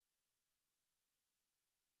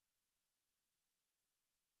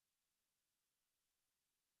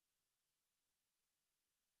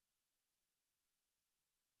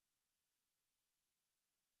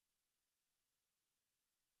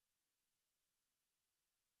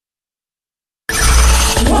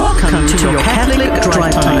Welcome to your Catholic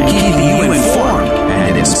Drive Time, keeping you informed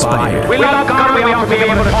and inspired. We love God, we ought to be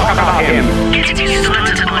able to talk about Him.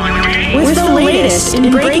 With the latest in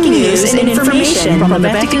breaking news and information from the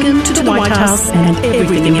Vatican to the White House and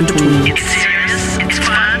everything in between. It's serious, it's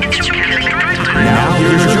fun, it's your Catholic Drive Time. Now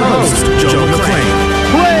here's your host, Joe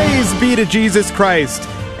McClain. Praise be to Jesus Christ.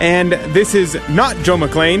 And this is not Joe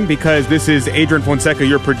McClain, because this is Adrian Fonseca,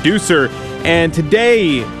 your producer. And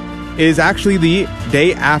today is actually the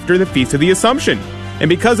day after the Feast of the Assumption. And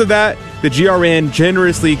because of that, the GRN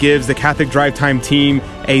generously gives the Catholic Drive Time team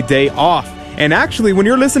a day off. And actually, when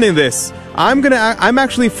you're listening to this, I'm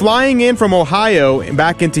actually flying in from Ohio and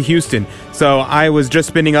back into Houston. So I was just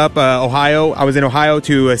spinning up Ohio. I was in Ohio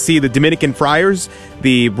to see the Dominican friars.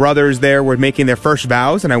 The brothers there were making their first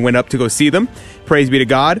vows, and I went up to go see them. Praise be to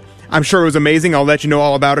God. I'm sure it was amazing. I'll let you know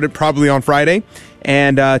all about it probably on Friday.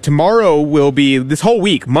 And tomorrow will be, this whole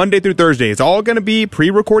week, Monday through Thursday, it's all going to be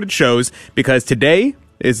pre-recorded shows, because today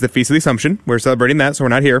is the Feast of the Assumption. We're celebrating that, so we're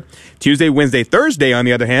not here. Tuesday, Wednesday, Thursday, on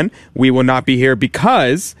the other hand, we will not be here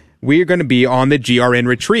because we're going to be on the GRN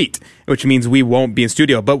retreat, which means we won't be in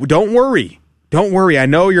studio. But don't worry. Don't worry. I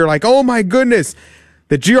know you're like, oh my goodness,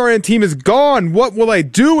 the GRN team is gone. What will I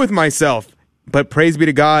do with myself? But praise be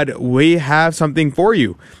to God, we have something for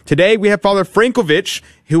you. Today, we have Father Frankovich,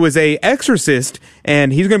 who is an exorcist,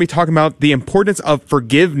 and he's going to be talking about the importance of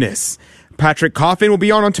forgiveness. Patrick Coffin will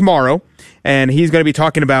be on tomorrow, and he's going to be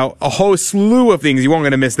talking about a whole slew of things. You won't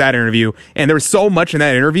going to miss that interview. And there was so much in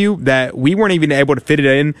that interview that we weren't even able to fit it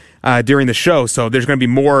in during the show. So there's going to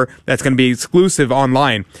be more that's going to be exclusive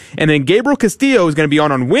online. And then Gabriel Castillo is going to be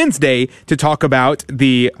on Wednesday to talk about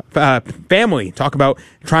the family, talk about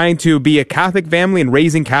trying to be a Catholic family and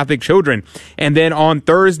raising Catholic children. And then on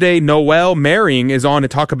Thursday, Noel Maring is on to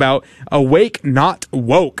talk about Awake, Not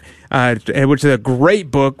Woke, which is a great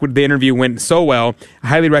book. The interview went so well. I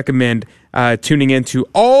highly recommend tuning into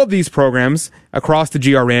all these programs across the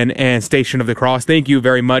GRN and Station of the Cross. Thank you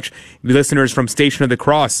very much, listeners from Station of the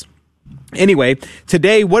Cross. Anyway,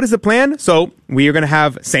 today, what is the plan? So we are going to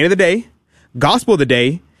have Saint of the Day, Gospel of the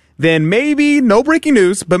Day, then maybe no breaking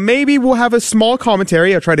news, but maybe we'll have a small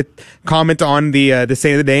commentary. I'll try to comment on the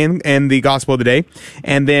Saint of the Day and the Gospel of the Day.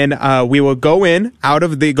 And then we will go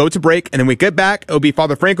to break, and then we get back. It'll be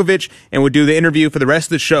Father Frankovich, and we'll do the interview for the rest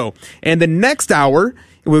of the show. And the next hour,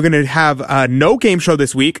 we're going to have no game show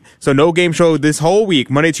this week. So no game show this whole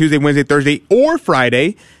week, Monday, Tuesday, Wednesday, Thursday, or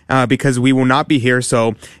Friday, because we will not be here.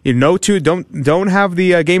 So don't have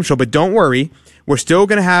the game show, but don't worry. We're still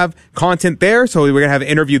going to have content there, so we're going to have an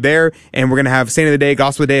interview there, and we're going to have Saint of the Day,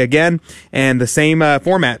 Gospel of the Day again, and the same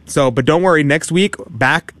format. So, but don't worry, next week,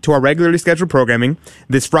 back to our regularly scheduled programming.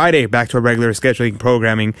 This Friday, back to our regular scheduling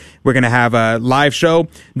programming. We're going to have a live show.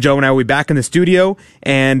 Joe and I will be back in the studio,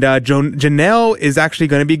 and Janelle is actually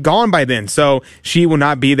going to be gone by then, so she will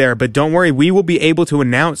not be there. But don't worry, we will be able to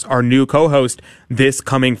announce our new co-host this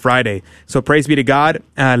coming Friday. So praise be to God.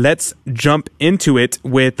 Let's jump into it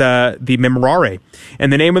with the Memorare.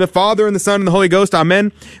 In the name of the Father, and the Son, and the Holy Ghost,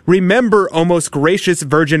 amen. Remember, O most gracious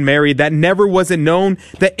Virgin Mary, that never was it known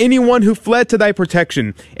that anyone who fled to thy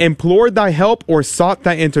protection, implored thy help, or sought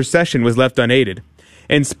thy intercession was left unaided.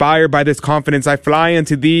 Inspired by this confidence, I fly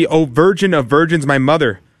unto thee, O Virgin of Virgins, my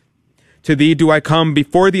Mother. To thee do I come,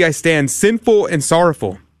 before thee I stand, sinful and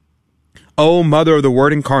sorrowful. O Mother of the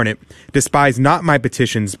Word incarnate, despise not my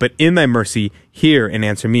petitions, but in thy mercy hear and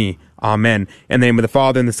answer me. Amen. In the name of the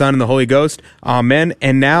Father, and the Son, and the Holy Ghost. Amen.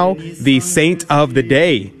 And now, the Saint of the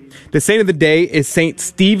Day. The Saint of the Day is Saint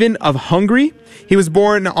Stephen of Hungary. He was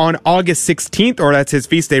born on August 16th, or that's his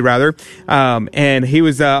feast day, rather. And he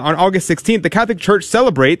was on August 16th. The Catholic Church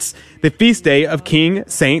celebrates the feast day of King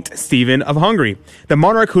Saint Stephen of Hungary, the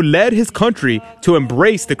monarch who led his country to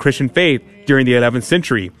embrace the Christian faith during the 11th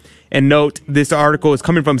century. And note, this article is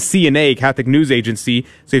coming from CNA, Catholic News Agency,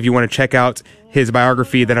 so if you want to check out his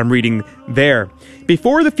biography that I'm reading there.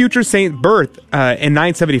 Before the future saint's birth in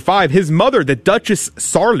 975, his mother, the Duchess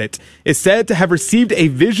Charlotte, is said to have received a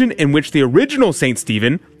vision in which the original Saint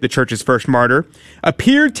Stephen, the church's first martyr,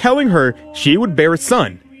 appeared telling her she would bear a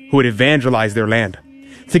son who would evangelize their land.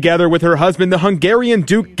 Together with her husband, the Hungarian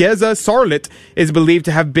Duke Geza, Charlotte is believed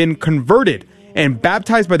to have been converted and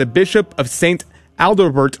baptized by the Bishop of St.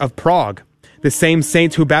 Adalbert of Prague, the same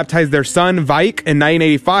saint who baptized their son Vaik in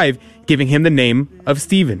 985, giving him the name of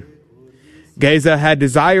Stephen. Geza had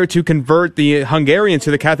desired to convert the Hungarians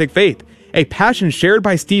to the Catholic faith, a passion shared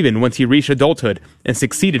by Stephen once he reached adulthood and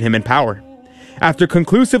succeeded him in power. After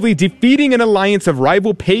conclusively defeating an alliance of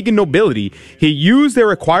rival pagan nobility, he used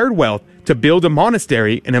their acquired wealth to build a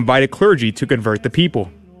monastery and invited clergy to convert the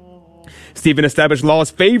people. Stephen established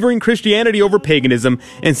laws favoring Christianity over paganism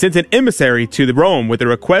and sent an emissary to Rome with a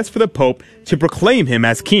request for the Pope to proclaim him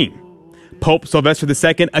as king. Pope Sylvester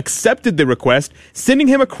II accepted the request, sending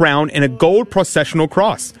him a crown and a gold processional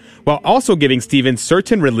cross, while also giving Stephen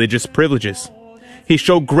certain religious privileges. He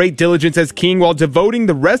showed great diligence as king while devoting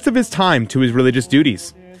the rest of his time to his religious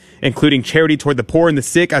duties, including charity toward the poor and the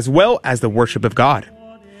sick, as well as the worship of God.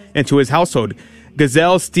 And to his household,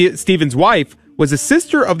 Gazelle, Stephen's wife, was a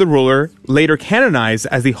sister of the ruler later canonized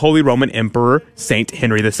as the Holy Roman Emperor Saint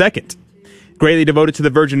Henry II. Greatly devoted to the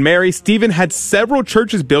Virgin Mary, Stephen had several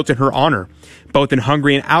churches built in her honor. Both in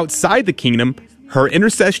Hungary and outside the kingdom, her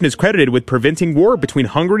intercession is credited with preventing war between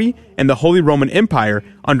Hungary and the Holy Roman Empire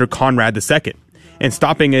under Conrad II, and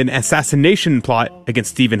stopping an assassination plot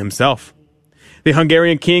against Stephen himself. The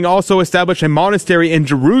Hungarian king also established a monastery in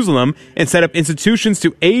Jerusalem and set up institutions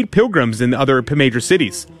to aid pilgrims in other major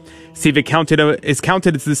cities. Stephen is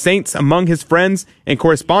counted as the saints among his friends and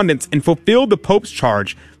correspondents and fulfilled the Pope's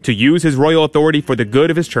charge to use his royal authority for the good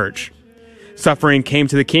of his church. Suffering came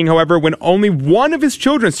to the king, however, when only one of his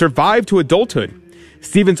children survived to adulthood.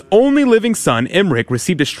 Stephen's only living son, Emmerich,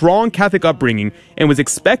 received a strong Catholic upbringing and was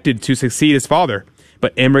expected to succeed his father,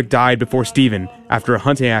 but Emmerich died before Stephen after a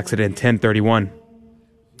hunting accident in 1031.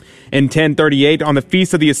 In 1038, on the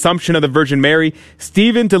Feast of the Assumption of the Virgin Mary,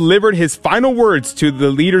 Stephen delivered his final words to the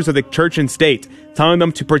leaders of the church and state, telling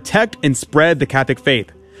them to protect and spread the Catholic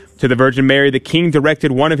faith. To the Virgin Mary, the king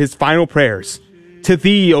directed one of his final prayers. To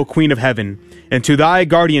thee, O Queen of Heaven, and to thy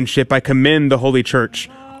guardianship I commend the Holy Church,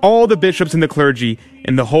 all the bishops and the clergy,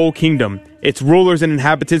 and the whole kingdom, its rulers and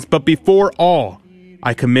inhabitants, but before all,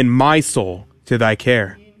 I commend my soul to thy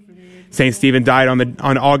care. St. Stephen died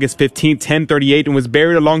on August 15, 1038, and was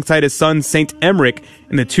buried alongside his son, St. Emmerich,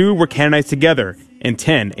 and the two were canonized together in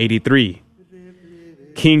 1083.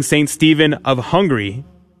 King St. Stephen of Hungary,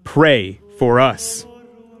 pray for us.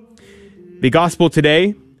 The gospel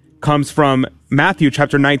today comes from Matthew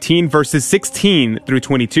chapter 19, verses 16 through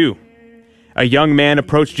 22. A young man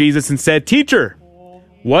approached Jesus and said, "Teacher,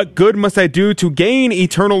 what good must I do to gain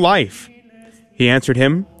eternal life?" He answered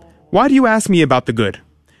him, "Why do you ask me about the good?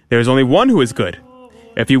 There is only one who is good.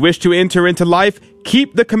 If you wish to enter into life,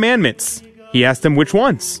 keep the commandments." He asked him, "Which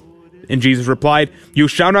ones?" And Jesus replied, "You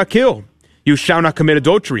shall not kill. You shall not commit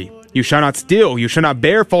adultery. You shall not steal. You shall not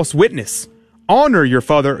bear false witness. Honor your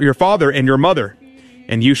father and your mother.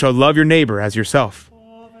 And you shall love your neighbor as yourself."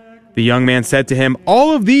 The young man said to him,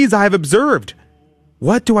 "All of these I have observed.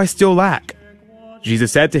 What do I still lack?"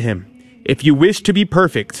 Jesus said to him, "If you wish to be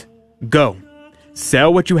perfect, go,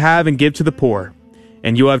 sell what you have and give to the poor,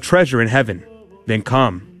 and you will have treasure in heaven. Then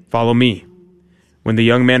come, follow me." When the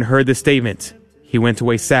young man heard this statement, he went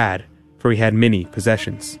away sad, for he had many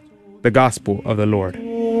possessions. The Gospel of the Lord.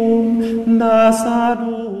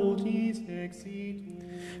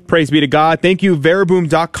 Praise be to God. Thank you,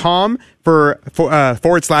 Veriboom.com for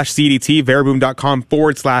 /CDT, Veriboom.com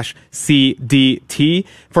 /CDT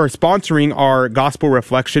for sponsoring our Gospel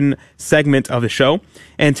Reflection segment of the show.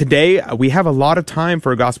 And today we have a lot of time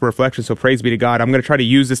for a Gospel Reflection, so praise be to God. I'm going to try to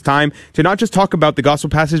use this time to not just talk about the Gospel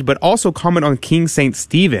passage, but also comment on King St.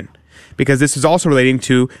 Stephen, because this is also relating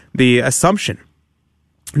to the Assumption.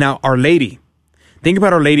 Now, Our Lady. Think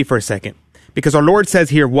about Our Lady for a second. Because our Lord says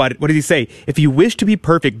here, what does he say? If you wish to be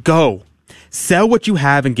perfect, go. Sell what you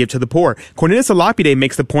have and give to the poor. Cornelius a Lapide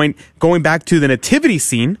makes the point, going back to the nativity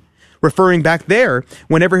scene, referring back there,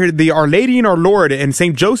 whenever the Our Lady and our Lord and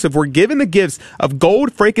St. Joseph were given the gifts of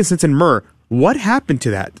gold, frankincense, and myrrh. What happened to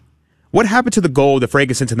that? What happened to the gold, the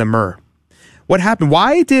frankincense, and the myrrh? What happened?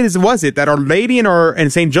 Why was it that Our Lady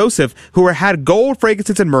and St. Joseph, who had gold,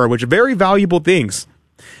 frankincense, and myrrh, which are very valuable things,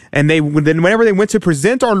 and whenever they went to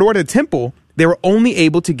present our Lord at the temple, they were only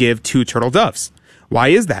able to give 2 turtle doves? Why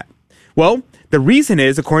is that? Well, the reason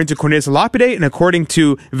is, according to Cornelius a Lapide and according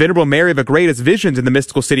to Venerable Mary of Agreda's visions in the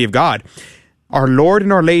mystical city of God, our Lord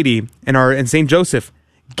and Our Lady and St. Joseph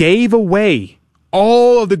gave away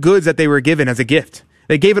all of the goods that they were given as a gift.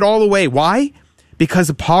 They gave it all away. Why? Because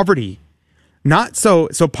of poverty. Not so.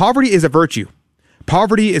 So poverty is a virtue.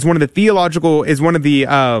 Poverty is one of the theological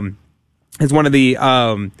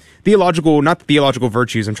not the theological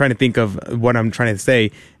virtues. I'm trying to think of what I'm trying to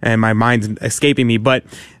say, and my mind's escaping me, but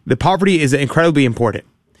the poverty is incredibly important.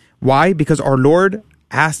 Why? Because our Lord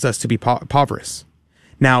asked us to be poverous.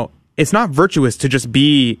 Now, it's not virtuous to just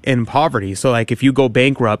be in poverty. So like if you go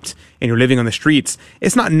bankrupt and you're living on the streets,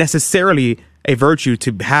 it's not necessarily a virtue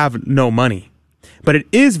to have no money. But it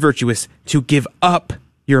is virtuous to give up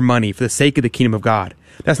your money for the sake of the kingdom of God.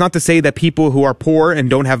 That's not to say that people who are poor and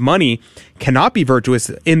don't have money cannot be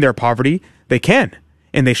virtuous in their poverty. They can,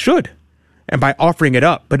 and they should. and by offering it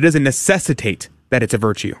up, but it doesn't necessitate that it's a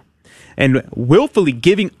virtue. And willfully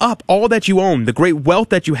giving up all that you own, the great wealth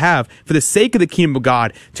that you have, for the sake of the kingdom of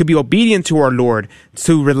God, to be obedient to our Lord,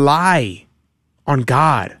 to rely on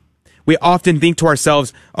God. We often think to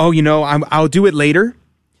ourselves, oh, I'll do it later.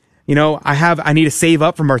 I need to save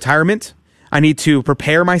up from retirement. I need to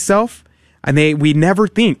prepare myself. And we never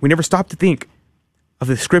stop to think of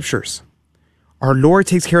the scriptures. Our Lord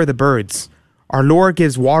takes care of the birds. Our Lord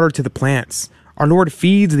gives water to the plants. Our Lord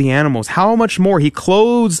feeds the animals. How much more? He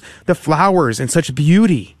clothes the flowers in such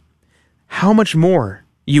beauty. How much more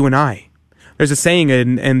you and I? There's a saying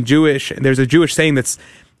there's a Jewish saying that's,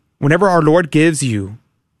 whenever our Lord gives you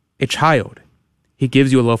a child, he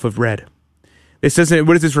gives you a loaf of bread. What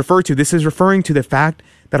does this refer to? This is referring to the fact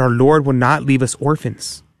that our Lord will not leave us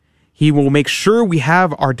orphans. He will make sure we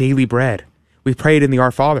have our daily bread. We prayed in the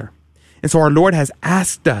Our Father. And so our Lord has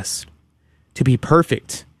asked us to be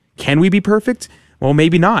perfect. Can we be perfect? Well,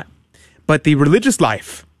 maybe not. But the religious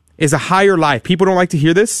life is a higher life. People don't like to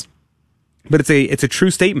hear this, but it's a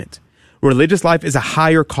true statement. Religious life is a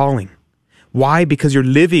higher calling. Why? Because you're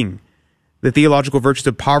living the theological virtues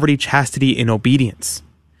of poverty, chastity, and obedience.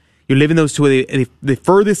 You're living those to the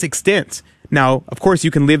furthest extent. Now, of course,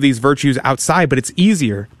 you can live these virtues outside, but it's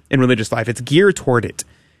easier in religious life. It's geared toward it.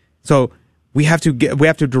 So we have to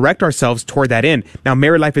direct ourselves toward that end. Now,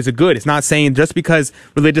 married life is a good. It's not saying just because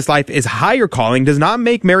religious life is higher calling does not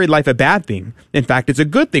make married life a bad thing. In fact, it's a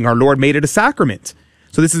good thing. Our Lord made it a sacrament.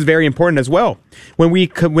 So this is very important as well. When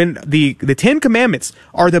the 10 Commandments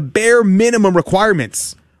are the bare minimum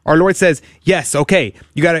requirements, our Lord says, yes, okay,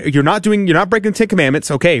 you're not breaking the 10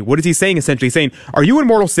 Commandments. Okay, what is he saying essentially? He's saying, are you in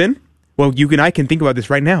mortal sin? Well, you and I can think about this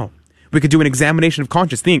right now. We could do an examination of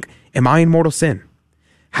conscience. Think, am I in mortal sin?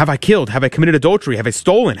 Have I killed? Have I committed adultery? Have I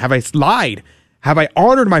stolen? Have I lied? Have I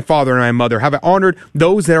honored my father and my mother? Have I honored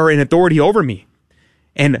those that are in authority over me?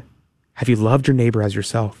 And have you loved your neighbor as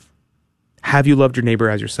yourself? Have you loved your neighbor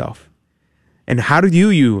as yourself? And how do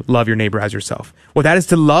you love your neighbor as yourself? Well, that is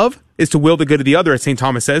to love, is to will the good of the other, as St.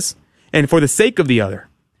 Thomas says, and for the sake of the other.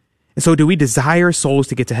 And so do we desire souls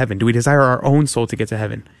to get to heaven? Do we desire our own soul to get to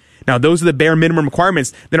heaven? Now, those are the bare minimum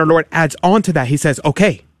requirements. Then our Lord adds on to that. He says,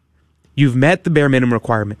 okay, you've met the bare minimum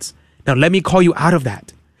requirements. Now, let me call you out of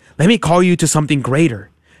that. Let me call you to something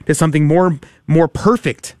greater, to something more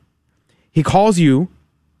perfect. He calls you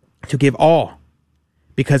to give all,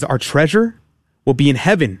 because our treasure will be in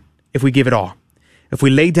heaven if we give it all. If we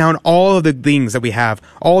lay down all of the things that we have,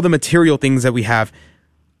 all the material things that we have,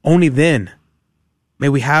 only then may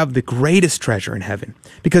we have the greatest treasure in heaven.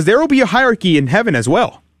 Because there will be a hierarchy in heaven as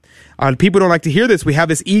well. People don't like to hear this. We have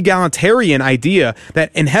this egalitarian idea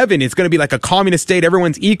that in heaven it's going to be like a communist state,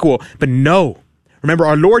 everyone's equal. But no. Remember,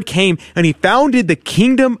 our Lord came and he founded the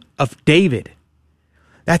kingdom of David.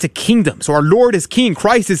 That's a kingdom. So our Lord is king.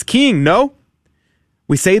 Christ is king, no?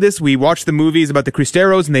 We say this, we watch the movies about the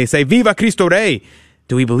Cristeros and they say, Viva Cristo Rey.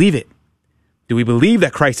 Do we believe it? Do we believe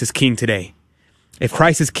that Christ is king today? If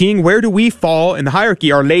Christ is king, where do we fall in the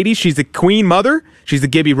hierarchy? Our Lady, she's the queen mother. She's the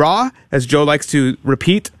Gibby Ra, as Joe likes to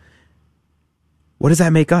repeat. What does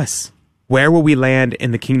that make us? Where will we land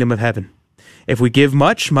in the kingdom of heaven? If we give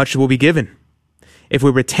much, much will be given. If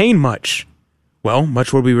we retain much, well,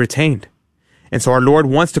 much will be retained. And so our Lord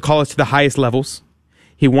wants to call us to the highest levels.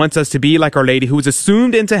 He wants us to be like Our Lady, who was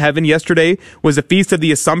assumed into heaven. Yesterday was the Feast of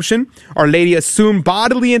the Assumption. Our Lady assumed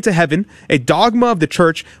bodily into heaven, a dogma of the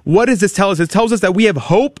church. What does this tell us? It tells us that we have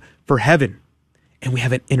hope for heaven, and we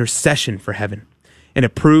have an intercession for heaven. And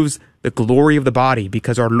it proves the glory of the body,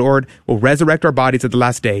 because our Lord will resurrect our bodies at the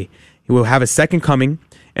last day. He will have a second coming,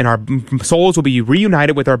 and our souls will be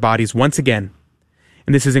reunited with our bodies once again.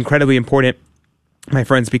 And this is incredibly important, my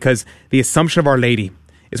friends, because the Assumption of Our Lady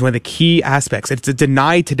is one of the key aspects. It's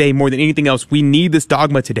denied today more than anything else. We need this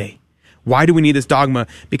dogma today. Why do we need this dogma?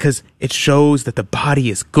 Because it shows that the body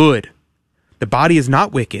is good. The body is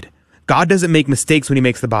not wicked. God doesn't make mistakes when he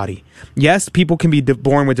makes the body. Yes, people can be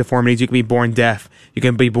born with deformities. You can be born deaf. You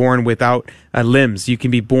can be born without limbs. You can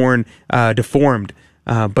be born deformed.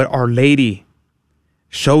 But Our Lady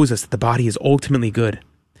shows us that the body is ultimately good.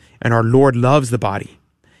 And our Lord loves the body.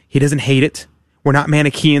 He doesn't hate it. We're not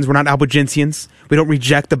Manichaeans. We're not Albigensians. We don't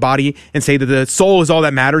reject the body and say that the soul is all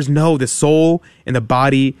that matters. No, the soul and the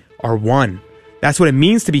body are one. That's what it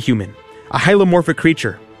means to be human. A hylomorphic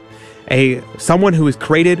creature. Someone who is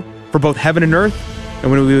created for both heaven and earth.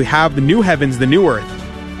 And when we have the new heavens, the new earth,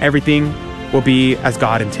 everything will be as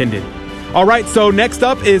God intended. All right, so next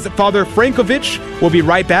up is Father Frankovich. We'll be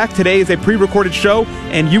right back. Today is a pre-recorded show,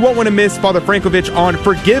 and you won't want to miss Father Frankovich on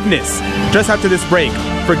forgiveness just after this break.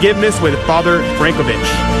 Forgiveness with Father Frankovich.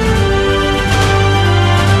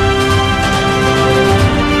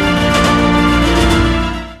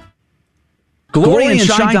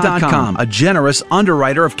 GloryandShine.com, a generous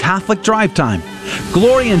underwriter of Catholic Drive Time.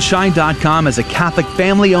 GloryandShine.com is a Catholic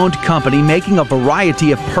family-owned company making a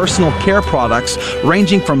variety of personal care products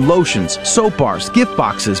ranging from lotions, soap bars, gift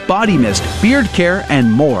boxes, body mist, beard care, and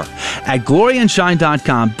more. At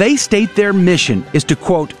GloryandShine.com, they state their mission is to,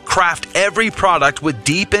 quote, craft every product with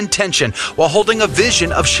deep intention while holding a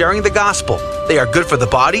vision of sharing the gospel. They are good for the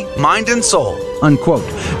body, mind, and soul, unquote.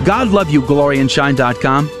 God love you,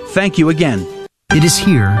 GloryandShine.com. Thank you again. It is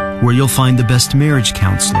here where you'll find the best marriage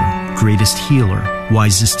counselor, greatest healer,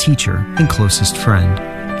 wisest teacher, and closest friend.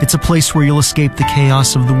 It's a place where you'll escape the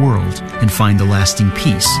chaos of the world and find the lasting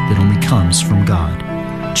peace that only comes from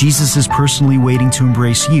God. Jesus is personally waiting to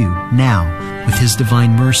embrace you now with His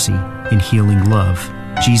divine mercy and healing love.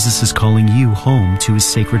 Jesus is calling you home to His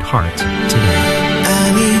Sacred Heart today.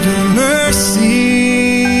 I need a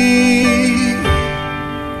mercy.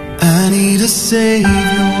 I need a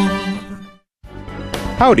Savior.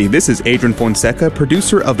 Howdy, this is Adrian Fonseca,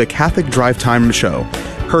 producer of the Catholic Drive Time Show.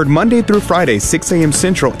 Heard Monday through Friday, 6 a.m.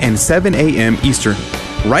 Central and 7 a.m. Eastern,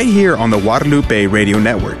 right here on the Guadalupe Radio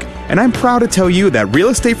Network. And I'm proud to tell you that Real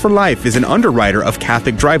Estate for Life is an underwriter of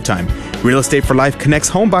Catholic Drive Time. Real Estate for Life connects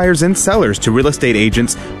home buyers and sellers to real estate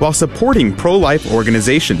agents while supporting pro-life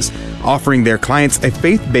organizations, offering their clients a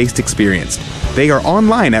faith-based experience. They are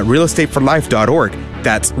online at realestateforlife.org.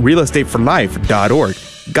 That's realestateforlife.org.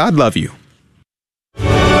 God love you.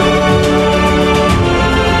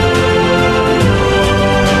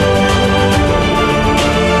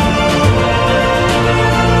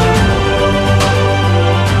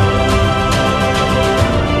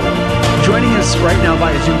 Right now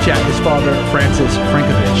via Zoom chat is Father Francis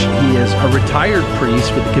Frankovich. He is a retired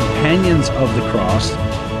priest with the Companions of the Cross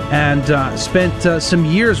and spent some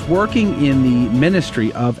years working in the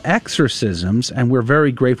ministry of exorcisms, and we're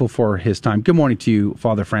very grateful for his time. Good morning to you,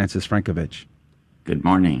 Father Francis Frankovich. Good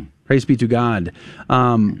morning. Praise be to God.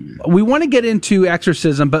 We want to get into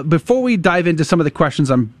exorcism, but before we dive into some of the questions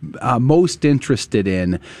I'm most interested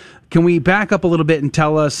in, can we back up a little bit and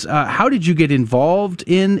tell us, how did you get involved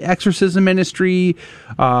in exorcism ministry?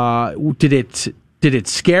 Did it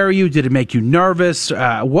scare you? Did it make you nervous?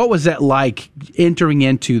 What was that like entering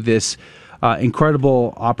into this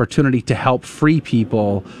incredible opportunity to help free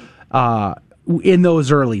people in those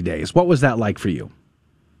early days? What was that like for you?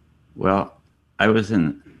 Well, I've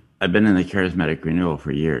been in the Charismatic Renewal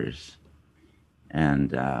for years.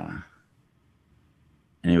 And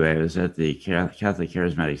anyway, I was at the Catholic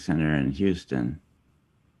Charismatic Center in Houston,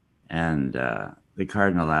 and the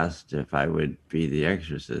Cardinal asked if I would be the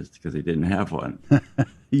exorcist because he didn't have one.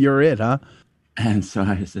 You're it, huh? And so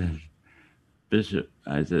I said, Bishop,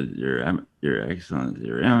 I said, Your Excellency,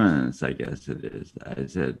 Your Eminence, I guess it is. I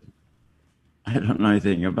said, I don't know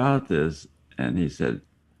anything about this. And he said,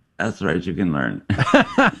 that's right, you can learn.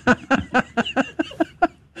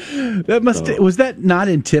 Was that not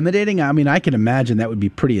intimidating? I mean, I can imagine that would be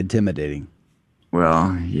pretty intimidating.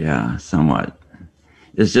 Well, yeah, somewhat.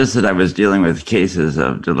 It's just that I was dealing with cases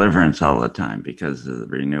of deliverance all the time because of the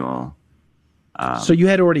renewal. So you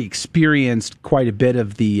had already experienced quite a bit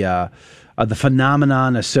of the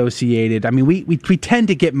phenomenon associated. I mean, we tend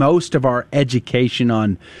to get most of our education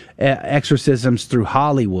on exorcisms through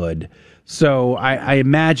Hollywood. So I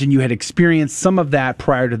imagine you had experienced some of that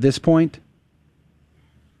prior to this point.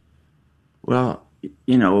 Well,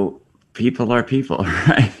 you know, people are people,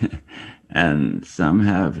 right? And some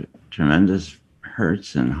have tremendous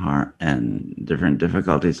hurts and harm and different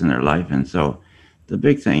difficulties in their life. And so the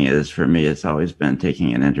big thing is, for me, it's always been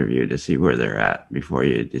taking an interview to see where they're at before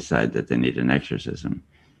you decide that they need an exorcism.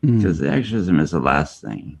 Because the exorcism is the last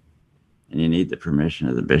thing. And you need the permission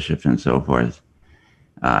of the bishop and so forth.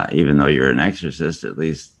 Even though you're an exorcist, at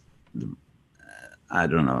least, I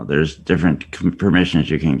don't know, there's different permissions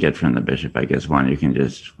you can get from the bishop. I guess one, you can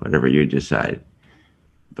just, whatever you decide.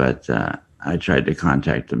 But I tried to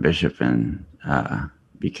contact the bishop and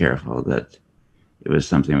be careful that it was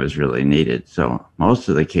something that was really needed. So most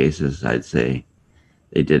of the cases, I'd say,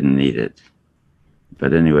 they didn't need it.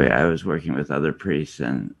 But anyway, I was working with other priests,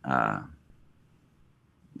 and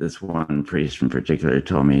this one priest in particular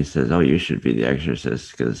told me, he says, oh, you should be the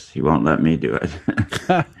exorcist because he won't let me do it.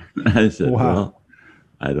 I said, wow. Well,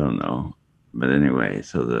 I don't know. But anyway,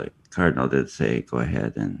 so the Cardinal did say, go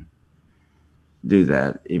ahead and do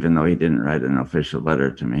that, even though he didn't write an official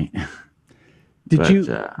letter to me. Did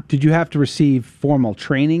you have to receive formal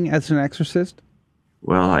training as an exorcist?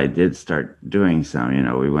 Well, I did start doing some. You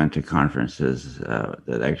know, we went to conferences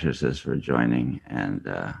that exorcists were joining, and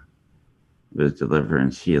with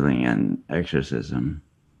deliverance, healing, and exorcism.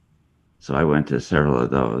 So I went to several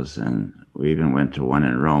of those, and we even went to one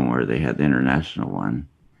in Rome where they had the international one,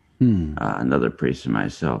 another priest and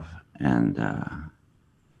myself. And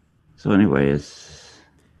so anyway,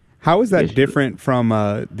 how is that different from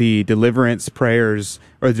the deliverance prayers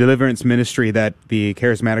or the deliverance ministry that the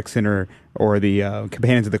Charismatic Center or the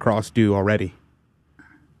Companions of the Cross do already?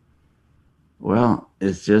 Well,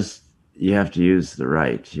 it's just you have to use the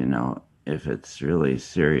right, if it's really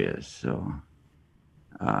serious. So,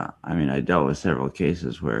 I mean, I dealt with several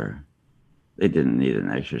cases where they didn't need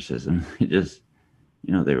an exorcism. They just,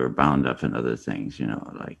 they were bound up in other things,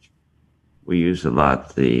 like we used a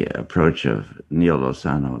lot the approach of Neil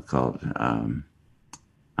Lozano called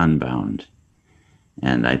Unbound.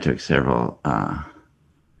 And I took several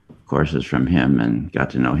courses from him and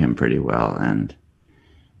got to know him pretty well. And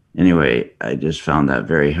anyway, I just found that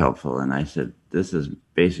very helpful. And I said, this is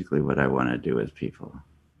basically what I want to do with people.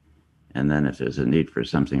 And then if there's a need for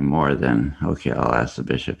something more, then, okay, I'll ask the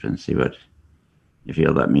bishop and see if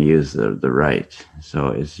he'll let me use the right. So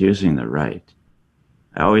it's using the right.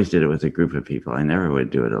 I always did it with a group of people. I never would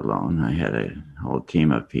do it alone. I had a whole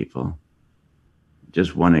team of people.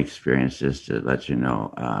 Just one experience, just to let you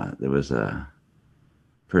know, there was a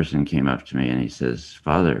person came up to me and he says,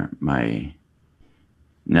 Father, my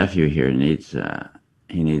nephew here needs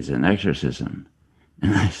an exorcism.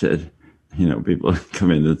 And I said, people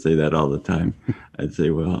come in and say that all the time. I'd say,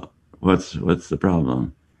 well, what's the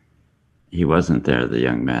problem? He wasn't there, the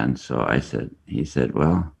young man. So he said,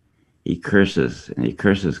 well, he curses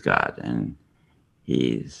God, and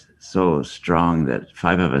he's so strong that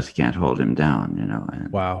 5 of us can't hold him down,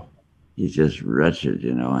 and wow. He's just wretched,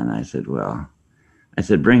 and I said,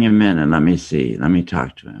 bring him in and let me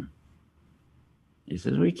talk to him. He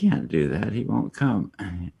says, we can't do that. He won't come.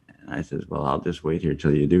 And I said, well, I'll just wait here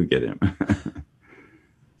till you do get him.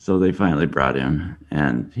 So they finally brought him,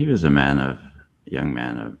 and he was a young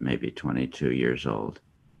man of maybe 22 years old.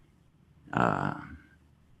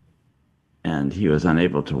 And he was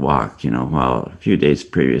unable to walk, while a few days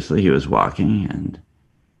previously he was walking. And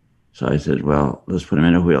so I said, well, let's put him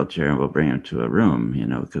in a wheelchair and we'll bring him to a room,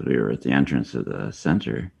 because we were at the entrance of the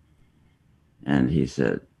center. And he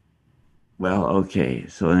said, well, okay.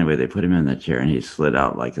 So anyway, they put him in the chair and he slid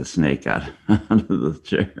out like a snake out of the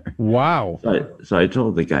chair. Wow. So I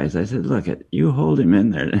told the guys, I said, look, you hold him in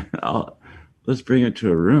there. Let's bring him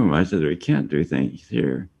to a room. I said, we can't do things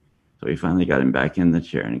here. So we finally got him back in the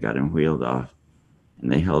chair and got him wheeled off.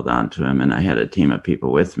 And they held on to him. And I had a team of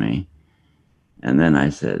people with me. And then I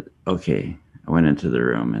said, okay. I went into the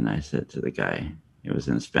room and I said to the guy, it was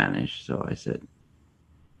in Spanish. So I said,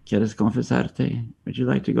 ¿Quieres confesarte? Would you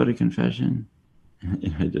like to go to confession?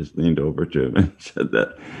 And I just leaned over to him and said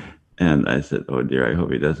that. And I said, oh dear, I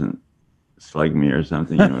hope he doesn't slug me or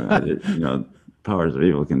something. Powers of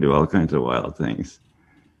evil can do all kinds of wild things.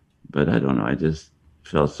 But I don't know. I just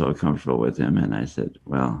felt so comfortable with him. And I said,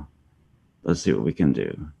 well, let's see what we can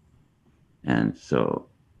do. And so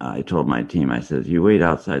I told my team, I said, you wait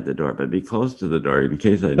outside the door, but be close to the door in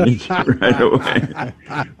case I need you right away.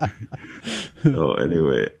 So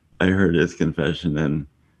anyway, I heard his confession. And,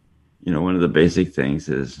 one of the basic things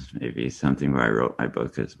is maybe something where I wrote my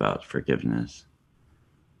book is about forgiveness.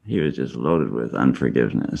 He was just loaded with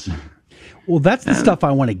unforgiveness. Well, that's the stuff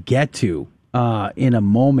I want to get to in a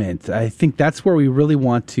moment. I think that's where we really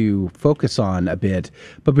want to focus on a bit.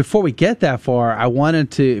 But before we get that far, I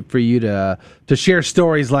wanted for you to share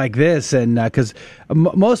stories like this, and because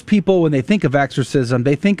most people, when they think of exorcism,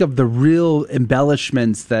 they think of the real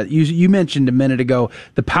embellishments that you mentioned a minute ago.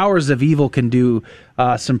 The powers of evil can do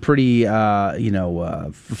some pretty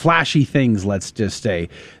flashy things. Let's just say.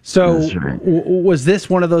 So, right. Was this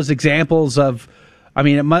one of those examples of? I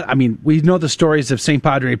mean, we know the stories of St.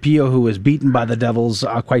 Padre Pio, who was beaten by the devils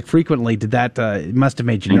quite frequently. Did that? It must have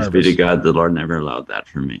made you nervous. Thanks be to God, the Lord never allowed that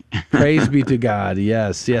for me. Praise be to God.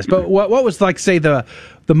 Yes. But what was, like, say, the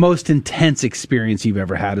most intense experience you've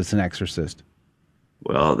ever had as an exorcist?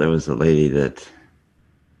 Well, there was a lady that,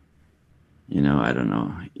 I don't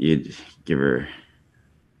know, you'd give her,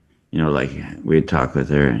 like we'd talk with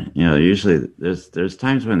her. Usually there's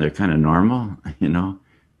times when they're kind of normal,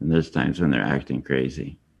 and there's times when they're acting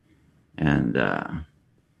crazy. And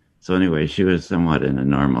so anyway, she was somewhat in a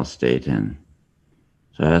normal state. And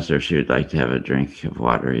so I asked her if she would like to have a drink of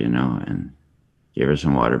water, and gave her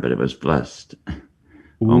some water, but it was blessed.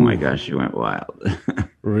 Ooh. Oh my gosh, she went wild.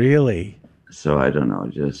 Really? So I don't know,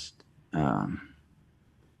 just...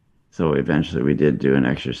 so eventually we did do an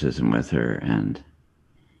exorcism with her. And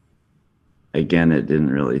again, it didn't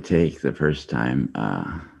really take the first time.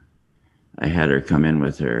 I had her come in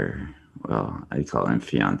with her, well, I call him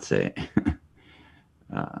fiance,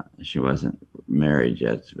 She wasn't married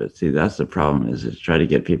yet, but see, that's the problem, is try to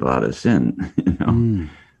get people out of sin.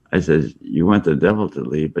 I said, you want the devil to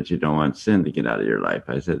leave, but you don't want sin to get out of your life.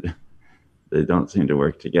 I said, they don't seem to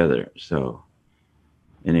work together. So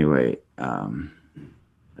anyway, I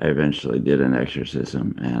eventually did an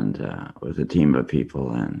exorcism and with a team of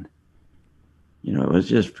people, and it was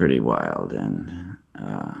just pretty wild, and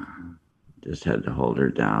just had to hold her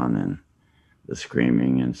down, and the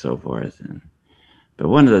screaming and so forth. But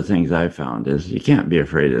one of the things I found is you can't be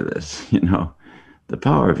afraid of this. The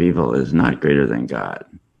power of evil is not greater than God.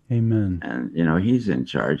 Amen. And, he's in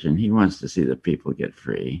charge, and he wants to see the people get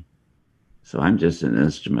free. So I'm just an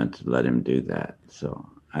instrument to let him do that. So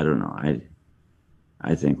I don't know.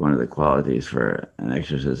 I think one of the qualities for an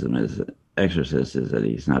exorcist is that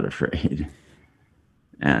he's not afraid.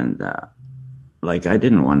 And I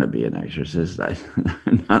didn't want to be an exorcist.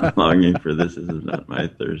 I'm not longing for this. This is not my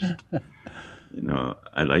thirst.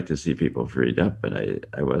 I'd like to see people freed up, but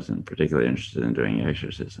I wasn't particularly interested in doing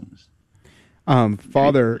exorcisms.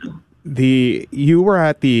 Father, you were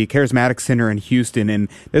at the Charismatic Center in Houston, and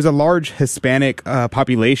there's a large Hispanic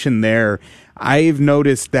population there. I've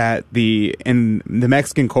noticed that in the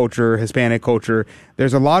Mexican culture, Hispanic culture,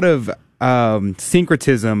 there's a lot of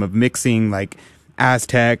syncretism of mixing like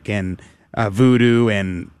Aztec and voodoo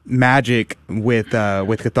and magic with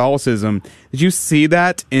Catholicism. Did you see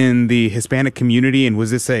that in the Hispanic community, and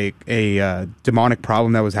was this a demonic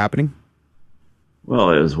problem that was happening?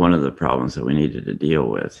 Well, it was one of the problems that we needed to deal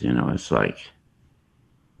with. It's like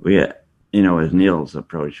with Neil's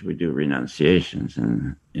approach, we do renunciations,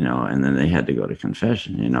 and then they had to go to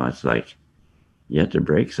confession. It's like you had to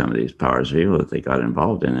break some of these powers of evil that they got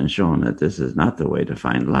involved in and show them that this is not the way to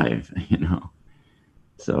find life.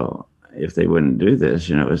 So if they wouldn't do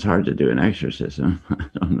this, it's hard to do an exorcism. I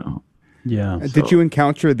don't know. Yeah. Did you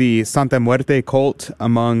encounter the Santa Muerte cult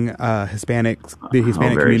among the Hispanic very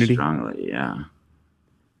community? Strongly, yeah.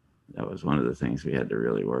 That was one of the things we had to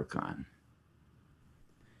really work on.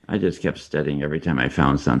 I just kept studying every time I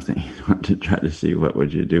found something to try to see what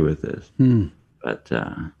would you do with this. But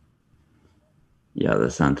the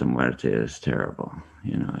Santa Muerte is terrible.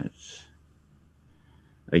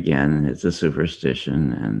 It's a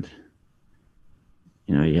superstition, and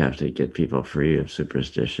you have to get people free of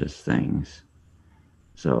superstitious things.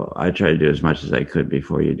 So I tried to do as much as I could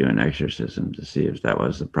before you do an exorcism to see if that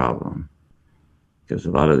was the problem. Because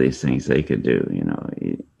a lot of these things they could do,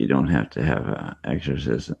 you don't have to have an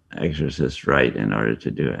exorcist rite in order to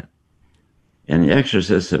do it. And the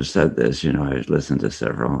exorcists have said this, I've listened to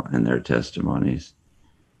several in their testimonies,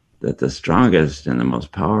 that the strongest and the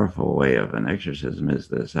most powerful way of an exorcism is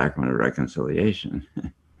the sacrament of reconciliation.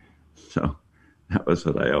 So that was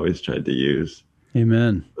what I always tried to use.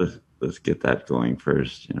 Amen. Let's get that going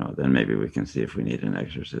first, then maybe we can see if we need an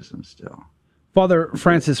exorcism still. Father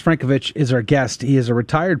Francis Frankovich is our guest. He is a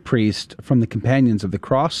retired priest from the Companions of the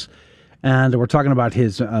Cross, and we're talking about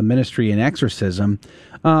his ministry in exorcism.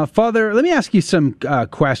 Father, let me ask you some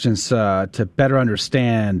questions to better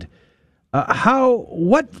understand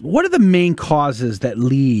what are the main causes that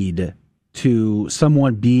lead to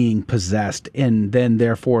someone being possessed and then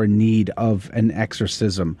therefore in need of an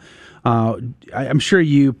exorcism? I'm sure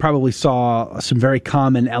you probably saw some very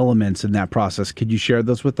common elements in that process. Could you share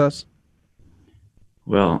those with us?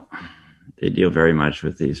 Well, they deal very much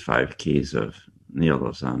with these 5 keys of Neil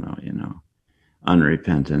Lozano,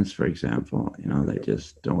 unrepentance, for example. They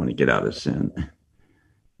just don't want to get out of sin.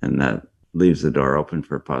 And that leaves the door open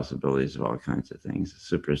for possibilities of all kinds of things.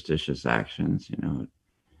 Superstitious actions,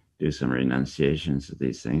 do some renunciations of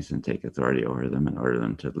these things and take authority over them and order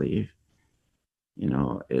them to leave.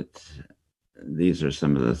 These are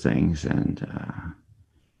some of the things. And,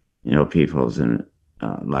 people's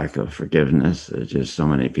lack of forgiveness. There's just so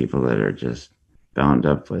many people that are just bound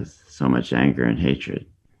up with so much anger and hatred.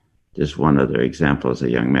 Just one other example is a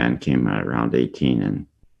young man came around 18 and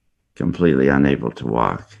completely unable to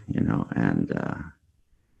walk, and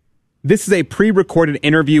This is a pre-recorded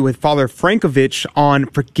interview with Father Frankovich on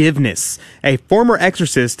forgiveness. A former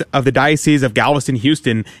exorcist of the Diocese of Galveston,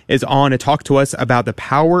 Houston, is on to talk to us about the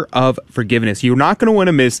power of forgiveness. You're not going to want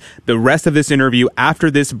to miss the rest of this interview after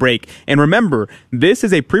this break. And remember, this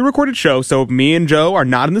is a pre-recorded show, so me and Joe are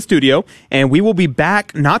not in the studio, and we will be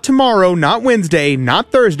back not tomorrow, not Wednesday,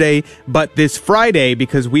 not Thursday, but this Friday,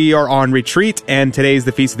 because we are on retreat, and today's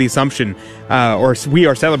the Feast of the Assumption, or we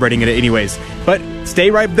are celebrating it anyways. But stay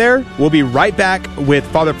right there. We'll be right back with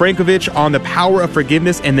Father Frankovich on the power of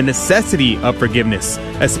forgiveness and the necessity of forgiveness,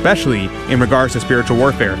 especially in regards to spiritual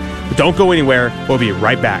warfare. But don't go anywhere. We'll be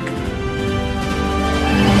right back.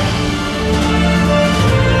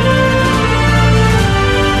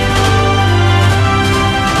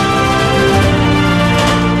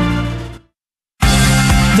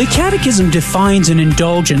 The Catechism defines an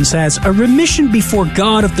indulgence as a remission before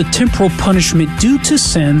God of the temporal punishment due to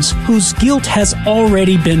sins whose guilt has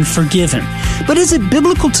already been forgiven. But is it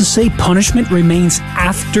biblical to say punishment remains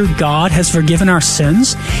after God has forgiven our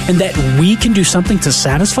sins and that we can do something to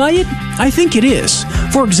satisfy it? I think it is.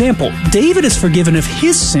 For example, David is forgiven of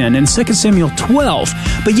his sin in 2 Samuel 12,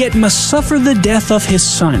 but yet must suffer the death of his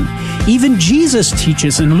son. Even Jesus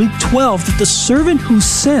teaches in Luke 12 that the servant who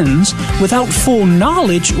sins without full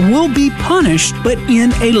knowledge will be punished, but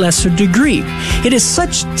in a lesser degree. It is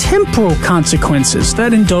such temporal consequences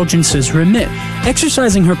that indulgences remit.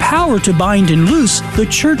 Exercising her power to bind and loose, the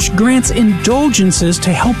Church grants indulgences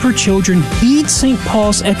to help her children heed St.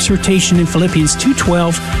 Paul's exhortation in Philippians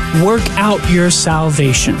 2:12, work out your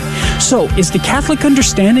salvation. So, is the Catholic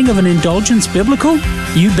understanding of an indulgence biblical?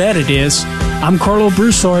 You bet it is. I'm Carlo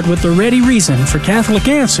Broussard with the ready reason for Catholic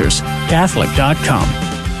Answers, Catholic.com.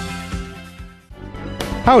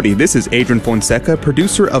 Howdy, this is Adrian Fonseca,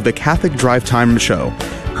 producer of the Catholic Drive Time Show.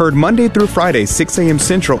 Heard Monday through Friday, 6 a.m.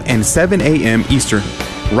 Central and 7 a.m. Eastern,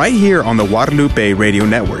 right here on the Guadalupe Radio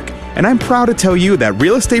Network. And I'm proud to tell you that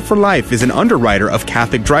Real Estate for Life is an underwriter of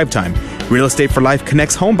Catholic Drive Time. Real Estate for Life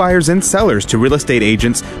connects home buyers and sellers to real estate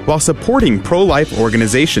agents while supporting pro-life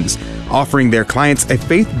organizations, offering their clients a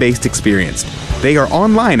faith-based experience. They are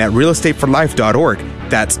online at realestateforlife.org.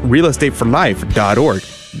 That's realestateforlife.org.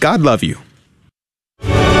 God love you.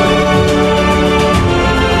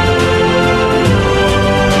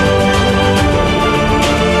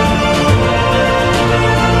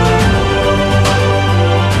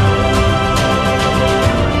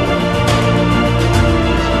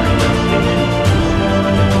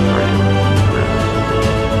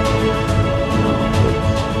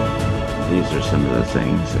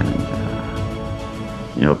 Things and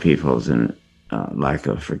people's lack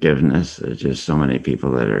of forgiveness. There's just so many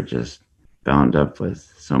people that are just bound up with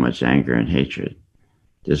so much anger and hatred.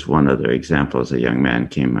 Just one other example is a young man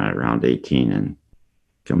came out around 18 and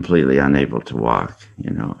completely unable to walk,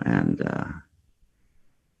 and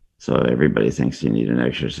so everybody thinks you need an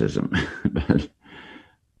exorcism. But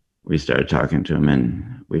we started talking to him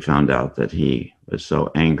and we found out that he was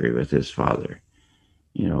so angry with his father,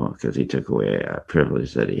 because he took away a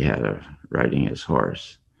privilege that he had of riding his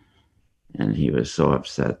horse. And he was so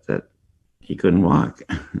upset that he couldn't walk.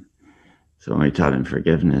 So when we taught him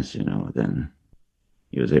forgiveness, then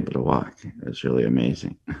he was able to walk. It was really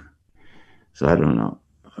amazing. So I don't know.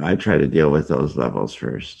 I try to deal with those levels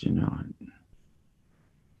first,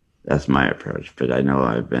 That's my approach. But I know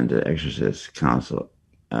I've been to exorcist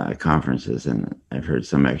conferences, and I've heard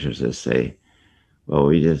some exorcists say, well,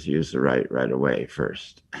 we just use the right away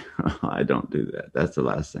first. I don't do that. That's the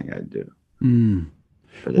last thing I do.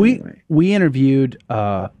 But anyway. We interviewed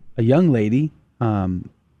a young lady, a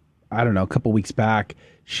couple weeks back.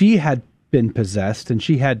 She had been possessed, and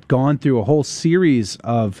she had gone through a whole series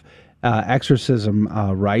of exorcism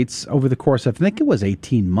rites over the course of, I think it was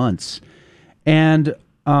 18 months. And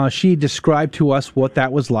she described to us what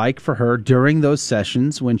that was like for her during those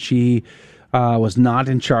sessions when she was not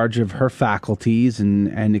in charge of her faculties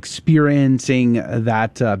and experiencing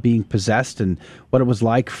that being possessed and what it was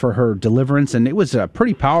like for her deliverance. And it was a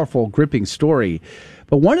pretty powerful, gripping story.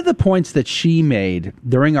 But one of the points that she made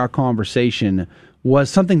during our conversation was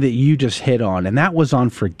something that you just hit on, and that was on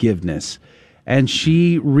forgiveness. And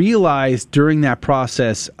she realized during that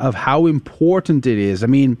process of how important it is. I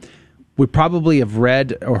mean, we probably have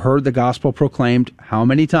read or heard the gospel proclaimed how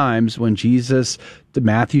many times when Jesus,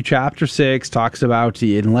 Matthew chapter 6, talks about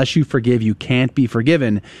unless you forgive, you can't be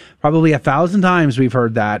forgiven. Probably 1,000 times we've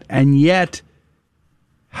heard that. And yet,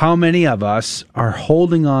 how many of us are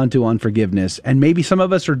holding on to unforgiveness? And maybe some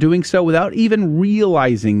of us are doing so without even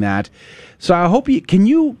realizing that. So I hope can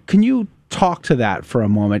you talk to that for a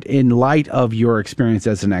moment in light of your experience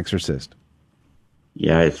as an exorcist?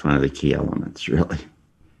 Yeah, it's one of the key elements, really.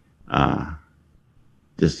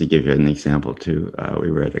 Just to give you an example too,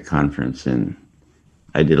 we were at a conference and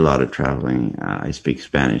I did a lot of traveling. I speak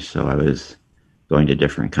Spanish, so I was going to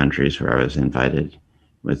different countries where I was invited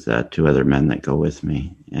with 2 other men that go with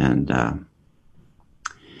me. And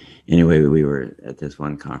anyway, we were at this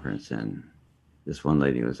one conference and this one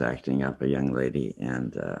lady was acting up, a young lady.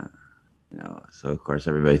 And, so of course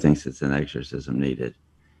everybody thinks it's an exorcism needed.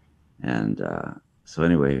 And so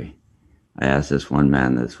anyway, I asked this one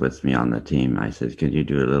man that's with me on the team, I said, could you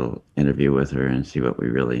do a little interview with her and see what we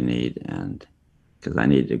really need? And because I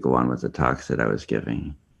needed to go on with the talks that I was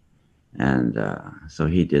giving. And so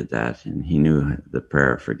he did that, and he knew the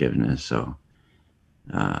prayer of forgiveness. So,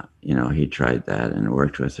 he tried that and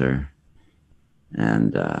worked with her.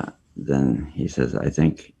 And then he says, I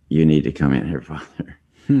think you need to come in here, Father.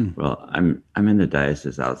 Well, I'm in the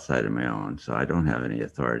diocese outside of my own, so I don't have any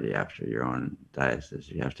authority after your own diocese.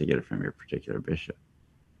 You have to get it from your particular bishop.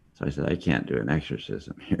 So I said, I can't do an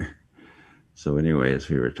exorcism here. So anyway, as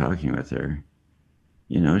we were talking with her,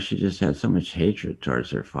 she just had so much hatred towards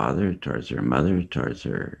her father, towards her mother, towards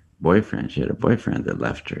her boyfriend. She had a boyfriend that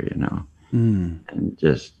left her, and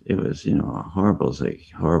just, it was,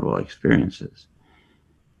 horrible experiences.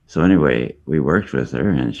 So anyway, we worked with her,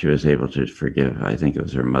 and she was able to forgive, I think it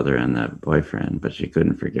was her mother and the boyfriend, but she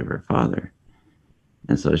couldn't forgive her father.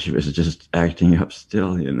 And so she was just acting up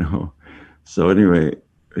still, So anyway,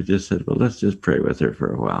 we just said, well, let's just pray with her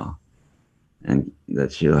for a while, and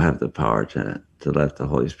that she'll have the power to let the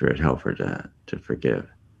Holy Spirit help her to forgive.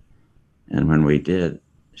 And when we did,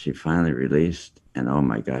 she finally released, and oh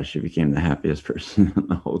my gosh, she became the happiest person in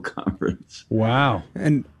the whole conference. Wow.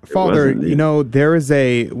 And Father,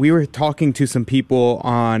 we were talking to some people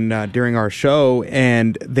on during our show,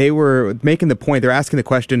 and they were making the point, they're asking the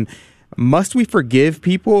question, must we forgive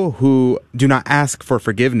people who do not ask for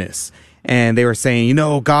forgiveness? And they were saying,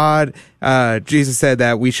 God, Jesus said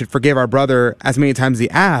that we should forgive our brother as many times as he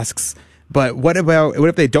asks. But what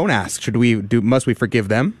if they don't ask? Must we forgive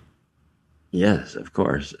them? Yes, of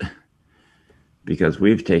course. Because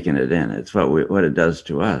we've taken it in. It's what it does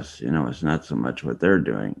to us. It's not so much what they're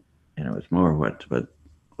doing. It's more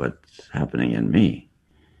what's happening in me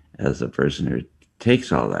as a person who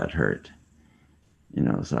takes all that hurt.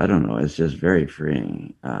 So I don't know. It's just very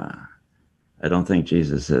freeing. I don't think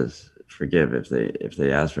Jesus says forgive if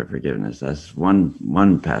they ask for forgiveness. That's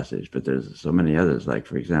one passage, but there's so many others. Like,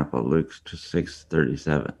 for example, Luke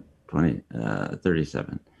 6:37,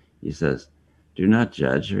 37. He says, do not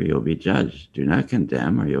judge or you'll be judged. Do not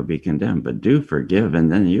condemn or you'll be condemned, but do forgive and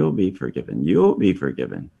then you'll be forgiven. You'll be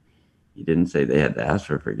forgiven. He didn't say they had to ask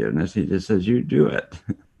for forgiveness. He just says you do it.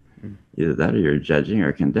 Either that or you're judging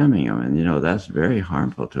or condemning them. And, that's very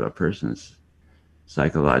harmful to a person's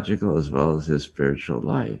psychological as well as his spiritual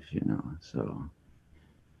life, So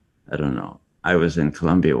I don't know. I was in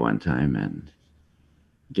Colombia one time and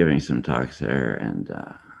giving some talks there, and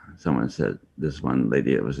someone said, this one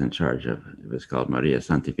lady that was in charge of, it was called Maria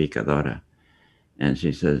Santificadora. And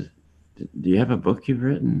she says, do you have a book you've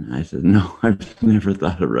written? I said, no, I've never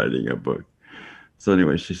thought of writing a book. So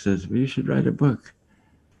anyway, she says, well, you should write a book.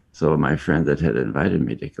 So my friend that had invited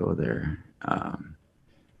me to go there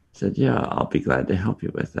said, yeah, I'll be glad to help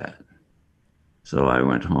you with that. So I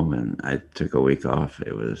went home and I took a week off.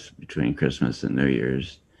 It was between Christmas and New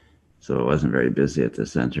Year's. So it wasn't very busy at the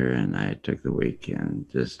center, and I took the week and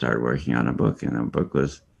just started working on a book, and the book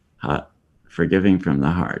was Forgiving from the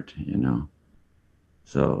Heart,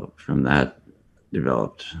 So from that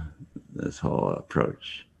developed this whole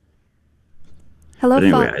approach. Hello, but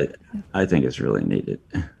anyway, I think it's really needed.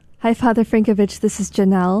 Hi, Father Frankovich. This is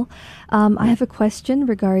Janelle. I have a question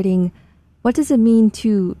regarding what does it mean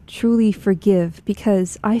to truly forgive?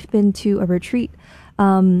 Because I've been to a retreat,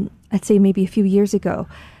 I'd say maybe a few years ago,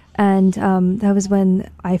 and that was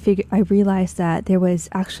when I realized that there was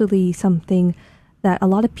actually something that a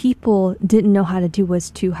lot of people didn't know how to do,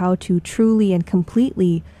 was how to truly and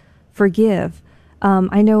completely forgive.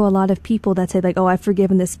 I know a lot of people that say like, oh, I've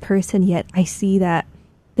forgiven this person, yet I see that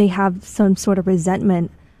they have some sort of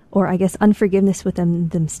resentment or I guess unforgiveness with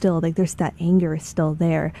them still. Like there's that anger still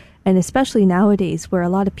there. And especially nowadays where a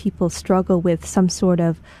lot of people struggle with some sort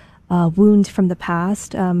of wound from the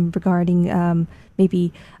past regarding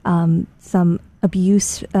maybe some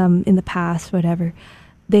abuse in the past, whatever.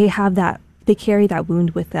 They carry that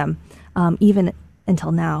wound with them even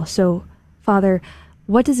until now. So, Father,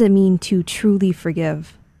 what does it mean to truly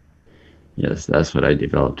forgive? Yes, that's what I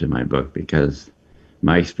developed in my book, because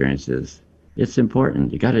my experience is it's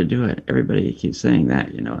important. You got to do it. Everybody keeps saying that,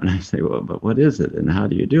 and I say, well, but what is it and how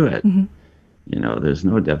do you do it? Mm-hmm. There's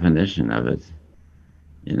no definition of it,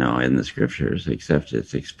 in the scriptures, except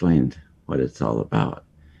it's explained what it's all about.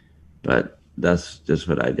 But that's just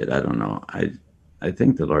what I did. I don't know. I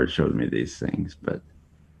think the Lord showed me these things, but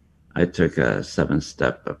I took a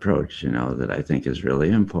 7-step approach, that I think is really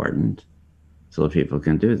important so people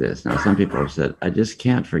can do this. Now, some people have said, I just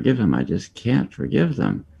can't forgive them. I just can't forgive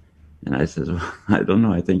them. And I said, well, I don't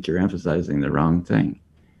know. I think you're emphasizing the wrong thing.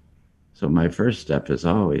 So my first step is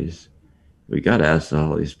always, we got to ask the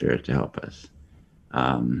Holy Spirit to help us.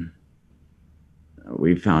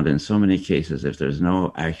 We found in so many cases, if there's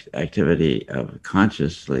no activity of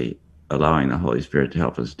consciously allowing the Holy Spirit to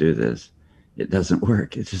help us do this, it doesn't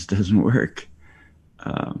work. It just doesn't work.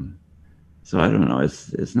 So I don't know.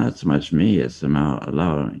 It's not so much me. It's somehow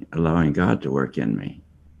allowing God to work in me.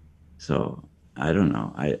 So I don't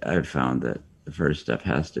know. I've found that the first step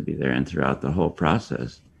has to be there. And throughout the whole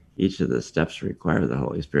process, each of the steps require the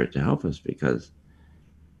Holy Spirit to help us, because,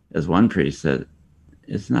 as one priest said,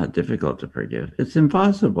 it's not difficult to forgive. It's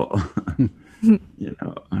impossible.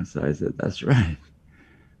 So I said, that's right.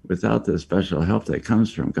 Without the special help that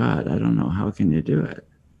comes from God, I don't know, how can you do it?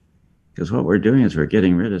 Because what we're doing is we're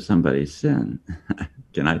getting rid of somebody's sin.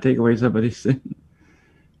 Can I take away somebody's sin?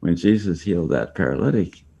 When Jesus healed that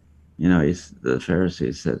paralytic, the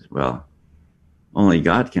Pharisees said, well, only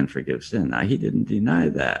God can forgive sin. Now, he didn't deny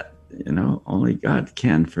that. Only God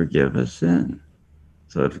can forgive a sin.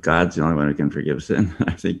 So if God's the only one who can forgive sin,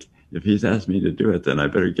 I think if he's asked me to do it, then I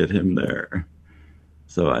better get him there.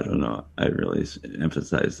 So I don't know. I really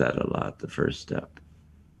emphasize that a lot, the first step,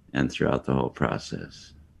 and throughout the whole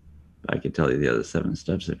process. I could tell you the other 7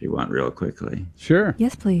 steps if you want, real quickly. Sure.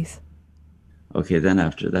 Yes, please. Okay, then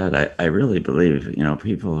after that, I really believe,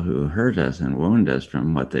 people who hurt us and wound us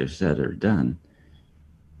from what they've said or done,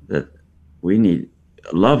 that we need,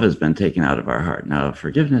 love has been taken out of our heart. Now,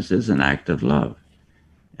 forgiveness is an act of love.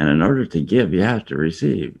 And in order to give, you have to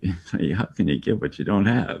receive. So how can you give what you don't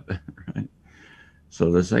have, right? So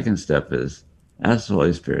the second step is ask the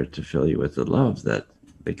Holy Spirit to fill you with the love that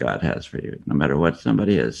God has for you. No matter what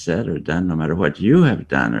somebody has said or done, no matter what you have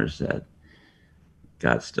done or said,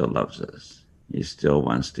 God still loves us. He still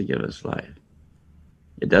wants to give us life.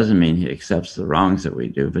 It doesn't mean he accepts the wrongs that we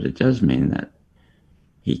do, but it does mean that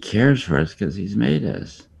he cares for us because he's made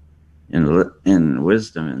us. In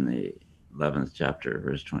Wisdom, in the 11th chapter,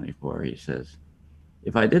 verse 24, he says,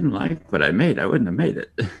 if I didn't like what I made, I wouldn't have made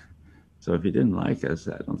it. So if he didn't like us,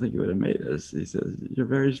 I don't think he would have made us. He says, you're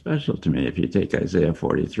very special to me. If you take Isaiah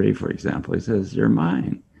 43, for example, he says, you're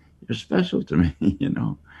mine. You're special to me,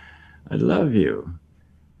 I love you.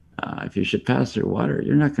 If you should pass through water,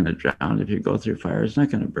 you're not going to drown. If you go through fire, it's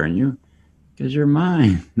not going to burn you because you're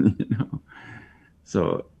mine,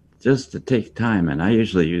 So just to take time, and I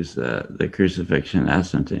usually use the crucifixion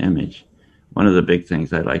as an image. One of the big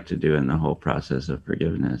things I like to do in the whole process of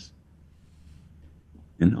forgiveness,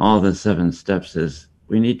 in all the 7 steps, is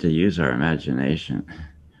we need to use our imagination.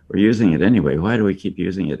 We're using it anyway. Why do we keep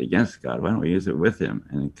using it against God? Why don't we use it with him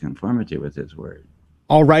and in conformity with his word?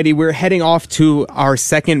 Alrighty, we're heading off to our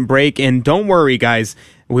second break, and don't worry, guys.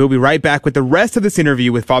 We'll be right back with the rest of this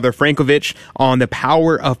interview with Father Frankovich on the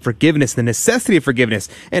power of forgiveness, the necessity of forgiveness,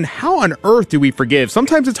 and how on earth do we forgive?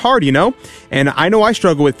 Sometimes it's hard, and I know I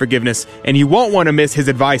struggle with forgiveness, and you won't want to miss his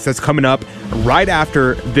advice that's coming up right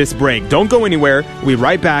after this break. Don't go anywhere. We'll be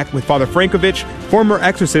right back with Father Frankovich, former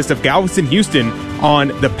exorcist of Galveston, Houston, on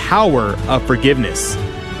the power of forgiveness.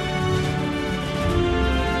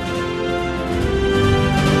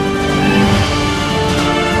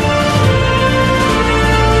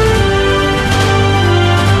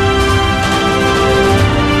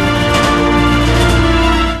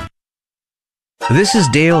 This is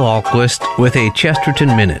Dale Ahlquist with a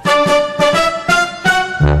Chesterton Minute.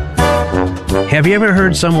 Have you ever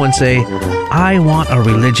heard someone say, I want a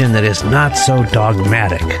religion that is not so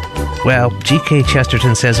dogmatic? Well, G.K.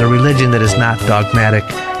 Chesterton says a religion that is not dogmatic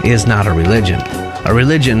is not a religion. A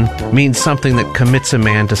religion means something that commits a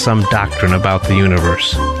man to some doctrine about the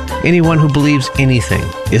universe. Anyone who believes anything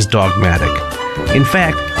is dogmatic. In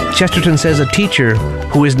fact, Chesterton says a teacher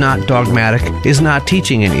who is not dogmatic is not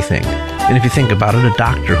teaching anything. And if you think about it, a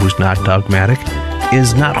doctor who's not dogmatic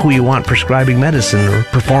is not who you want prescribing medicine or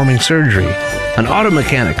performing surgery. An auto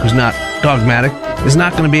mechanic who's not dogmatic is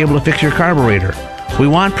not going to be able to fix your carburetor. We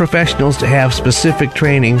want professionals to have specific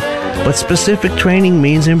training, but specific training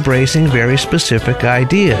means embracing very specific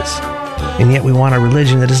ideas. And yet we want a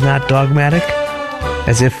religion that is not dogmatic,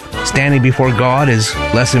 as if standing before God is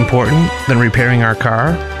less important than repairing our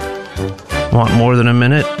car. Want more than a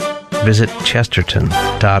minute? Visit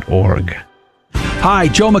chesterton.org. Hi,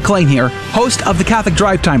 Joe McClain here, host of the Catholic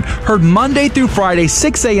Drive Time, heard Monday through Friday,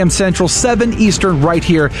 6 a.m. Central, 7 Eastern, right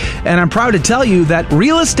here. And I'm proud to tell you that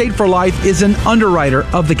Real Estate for Life is an underwriter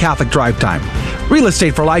of the Catholic Drive Time. Real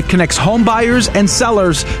Estate for Life connects home buyers and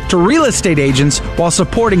sellers to real estate agents while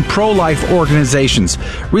supporting pro-life organizations.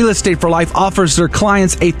 Real Estate for Life offers their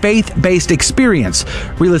clients a faith-based experience.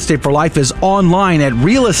 Real Estate for Life is online at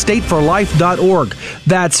realestateforlife.org.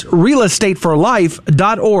 That's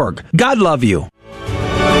realestateforlife.org. God love you.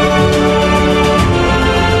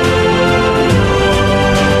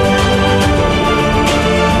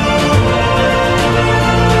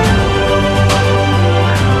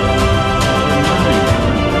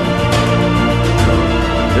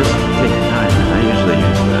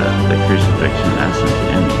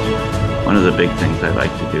 One of the big things I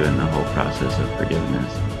like to do in the whole process of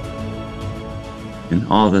forgiveness, in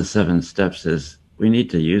all the 7 steps, is we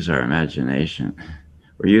need to use our imagination.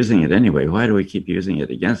 We're using it anyway. Why do we keep using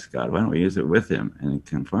it against God? Why don't we use it with him and in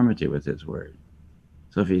conformity with his word?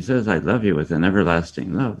 So if he says, I love you with an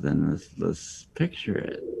everlasting love, then let's picture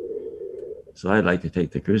it. So I'd like to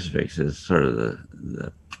take the crucifix as sort of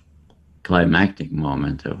the climactic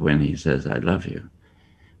moment of when he says, I love you.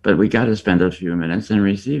 But we got to spend a few minutes in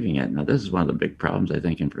receiving it. Now, this is one of the big problems, I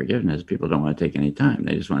think, in forgiveness. People don't want to take any time.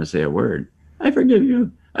 They just want to say a word. I forgive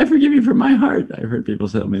you. I forgive you from my heart. I've heard people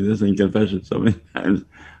tell me this in confession so many times.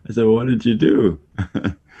 I said, well, what did you do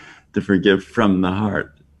to forgive from the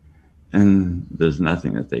heart? And there's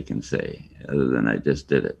nothing that they can say other than I just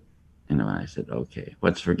did it. And I said, okay,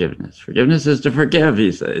 what's forgiveness? Forgiveness is to forgive,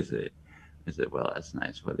 he says. I said, well, that's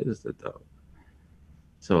nice. What is it, though?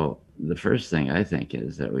 So the first thing I think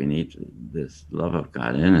is that we need this love of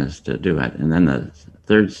God in us to do it. And then the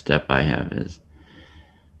third step I have is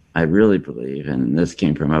I really believe, and this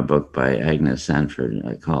came from a book by Agnes Sanford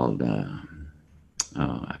called,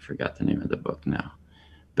 I forgot the name of the book now.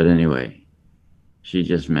 But anyway, she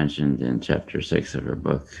just mentioned in chapter 6 of her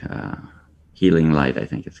book, Healing Light, I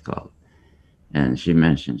think it's called. And she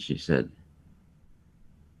said,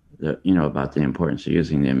 that, about the importance of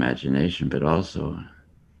using the imagination, but also,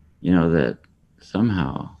 that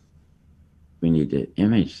somehow we need to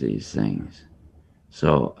image these things.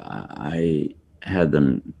 So I had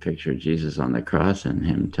them picture Jesus on the cross and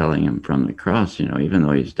him telling him from the cross, even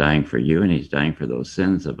though he's dying for you and he's dying for those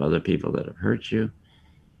sins of other people that have hurt you,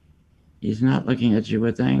 he's not looking at you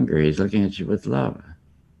with anger. He's looking at you with love.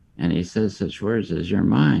 And he says such words as, you're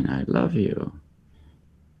mine, I love you.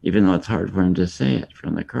 Even though it's hard for him to say it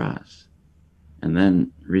from the cross. And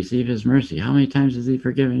then receive his mercy. How many times has he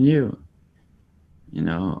forgiven you?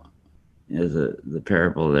 There's the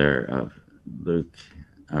parable there of Luke,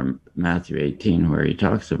 or Matthew 18, where he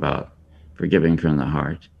talks about forgiving from the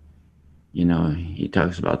heart. He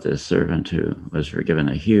talks about this servant who was forgiven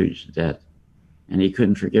a huge debt. And he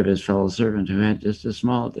couldn't forgive his fellow servant who had just a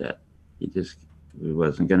small debt. He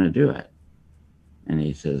wasn't going to do it. And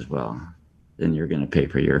he says, well, then you're going to pay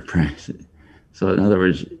for your price. So in other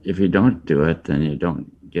words, if you don't do it, then you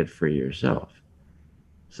don't get free yourself.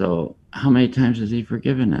 So how many times has he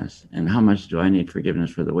forgiven us? And how much do I need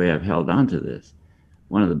forgiveness for the way I've held on to this?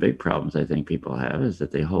 One of the big problems I think people have is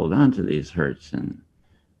that they hold on to these hurts and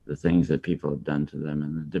the things that people have done to them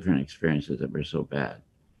and the different experiences that were so bad.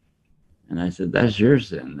 And I said, that's your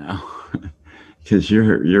sin now, because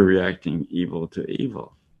you're reacting evil to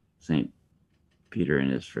evil. St. Peter in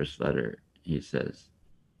his first letter, he says,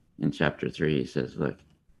 in chapter 3, he says, look,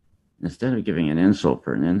 instead of giving an insult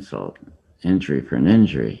for an insult, injury for an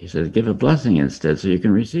injury, he says, give a blessing instead so you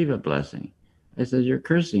can receive a blessing. I said, you're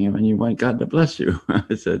cursing him and you want God to bless you.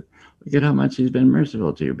 I said, look at how much he's been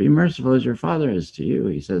merciful to you. Be merciful as your Father is to you,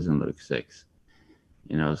 he says in Luke 6.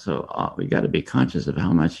 So we got to be conscious of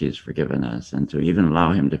how much he's forgiven us and to even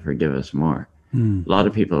allow him to forgive us more. A lot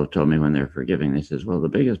of people have told me when they're forgiving, they says, well, the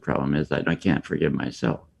biggest problem is that I can't forgive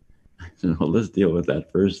myself. I said, well, let's deal with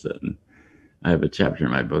that first then. I have a chapter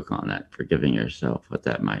in my book on that, forgiving yourself, what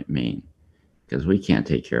that might mean. Because we can't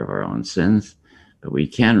take care of our own sins, but we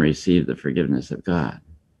can receive the forgiveness of God.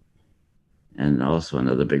 And also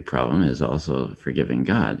another big problem is also forgiving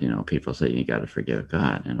God. People say you got to forgive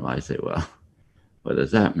God. And I say, well, what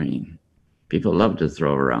does that mean? People love to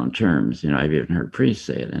throw around terms. I've even heard priests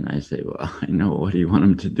say it. And I say, well, I know. What do you want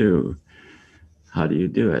them to do? How do you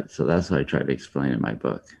do it? So that's what I try to explain in my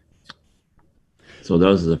book. So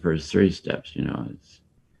those are the first 3 steps,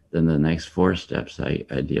 then the next 4 steps I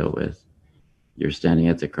deal with. You're standing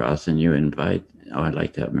at the cross and you invite, I'd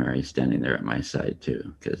like to have Mary standing there at my side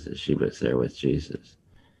too, because she was there with Jesus,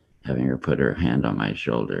 having her put her hand on my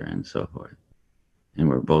shoulder and so forth. And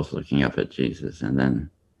we're both looking up at Jesus. And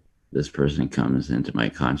then this person comes into my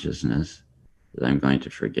consciousness that I'm going to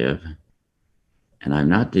forgive. And I'm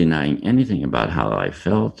not denying anything about how I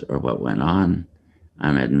felt or what went on.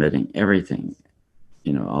 I'm admitting everything.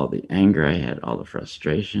 All the anger I had, all the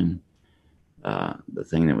frustration, the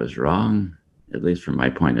thing that was wrong, at least from my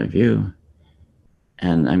point of view.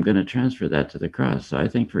 And I'm going to transfer that to the cross. So I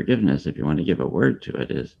think forgiveness, if you want to give a word to it,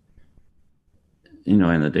 is, in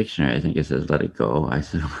the dictionary, I think it says, let it go. I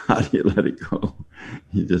said, how do you let it go?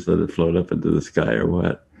 You just let it float up into the sky or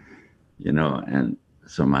what? And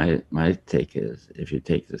so my take is, if you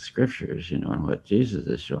take the scriptures, and what Jesus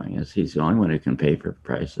is showing us, he's the only one who can pay for the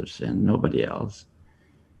price of sin, nobody else.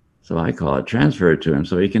 So I call it transfer it to him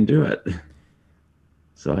so he can do it.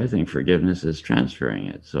 So I think forgiveness is transferring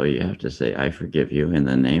it. So you have to say, I forgive you in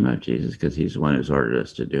the name of Jesus, because he's the one who's ordered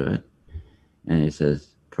us to do it. And he says,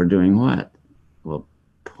 for doing what? Well,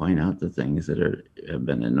 point out the things that have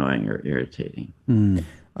been annoying or irritating.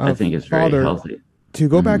 I think it's very Father, healthy. To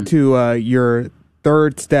go back to your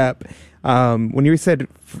third step, when you said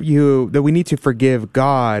that we need to forgive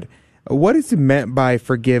God, what is meant by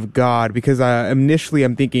forgive God? Because initially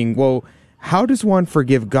I'm thinking, well, how does one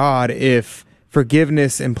forgive God if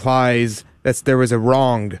forgiveness implies that there was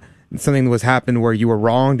something was happened where you were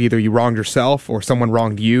wronged, either you wronged yourself or someone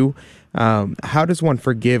wronged you? How does one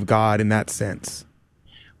forgive God in that sense?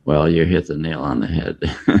 Well, you hit the nail on the head.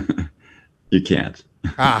 You can't.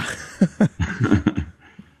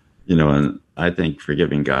 And I think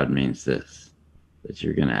forgiving God means this, that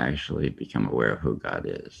you're going to actually become aware of who God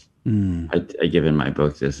is. I give in my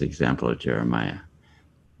book this example of Jeremiah.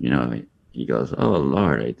 He goes, "Oh,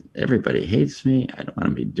 Lord, everybody hates me. I don't want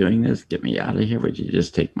to be doing this. Get me out of here. Would you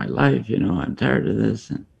just take my life? I'm tired of this."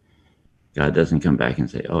 And God doesn't come back and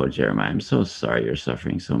say, "Oh, Jeremiah, I'm so sorry you're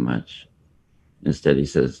suffering so much." Instead, he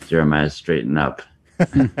says, "Jeremiah, straighten up.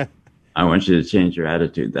 I want you to change your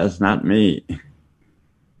attitude. That's not me.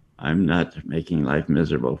 I'm not making life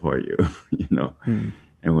miserable for you."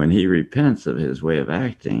 And when he repents of his way of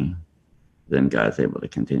acting, then God's able to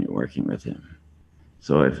continue working with him.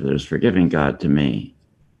 So if there's forgiving God to me,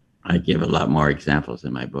 I give a lot more examples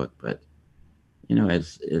in my book, but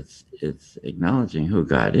it's acknowledging who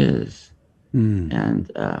God is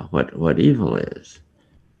and what evil is.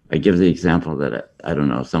 I give the example that I don't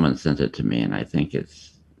know, someone sent it to me, and I think it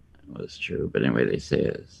was true, but anyway, they say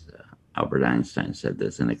is Albert Einstein said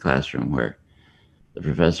this in a classroom where the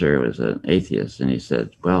professor was an atheist, and he said,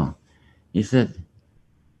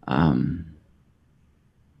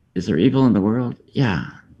 "Is there evil in the world?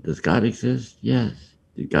 Yeah. Does God exist? Yes.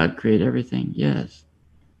 Did God create everything? Yes.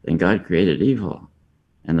 Then God created evil.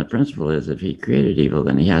 And the principle is if he created evil,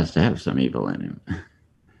 then he has to have some evil in him."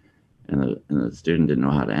 And the student didn't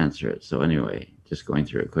know how to answer it. So anyway, just going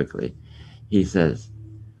through it quickly, he says,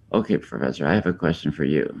 "Okay, Professor, I have a question for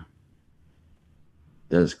you.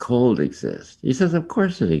 Does cold exist?" He says, "Of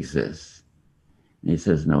course it exists." And he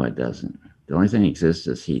says, "No, it doesn't. The only thing that exists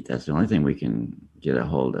is heat. That's the only thing we can get a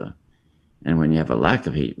hold of. And when you have a lack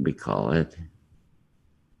of heat, we call it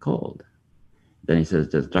cold." Then he says,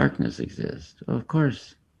 "Does darkness exist?" "Well, of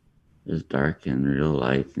course. There's dark and real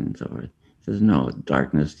light and so forth." He says, "No,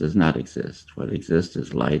 darkness does not exist. What exists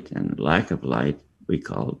is light, and lack of light we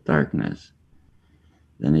call darkness."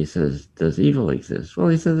 Then he says, "Does evil exist?" "Well,"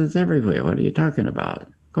 he says, "it's everywhere. What are you talking about?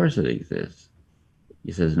 Of course it exists."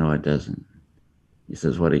 He says, "No, it doesn't." He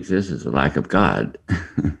says, "What exists is the lack of God."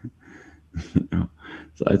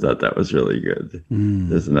 So I thought that was really good.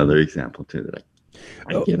 There's another example too that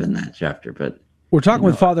I give in that chapter, but we're talking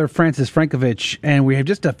with Father Francis Frankovich, and we have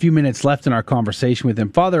just a few minutes left in our conversation with him.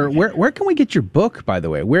 Father, where can we get your book, by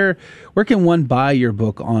the way? Where can one buy your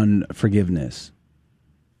book on forgiveness?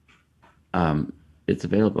 It's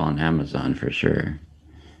available on Amazon for sure.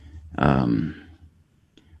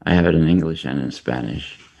 I have it in English and in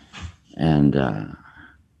Spanish, and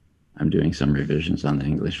I'm doing some revisions on the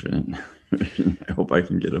English version. I hope I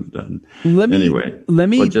can get them done. Let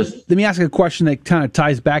me ask a question that kind of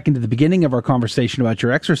ties back into the beginning of our conversation about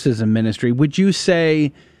your exorcism ministry. Would you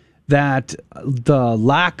say that the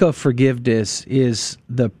lack of forgiveness is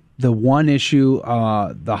the one issue,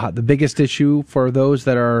 the biggest issue for those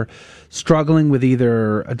that are struggling with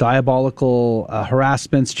either diabolical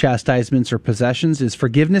harassments, chastisements, or possessions? Is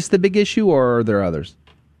forgiveness the big issue, or are there others?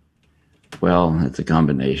 Well, it's a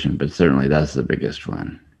combination, but certainly that's the biggest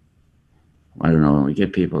one. I don't know, when we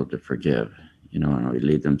get people to forgive, and we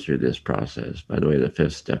lead them through this process. By the way, the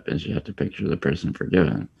fifth step is you have to picture the person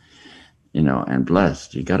forgiven, and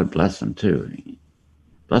blessed. You got to bless them too.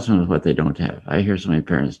 Bless them with what they don't have. I hear so many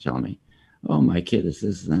parents tell me, "Oh, my kid is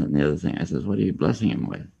this and that and the other thing." I says, "What are you blessing them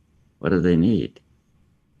with? What do they need?"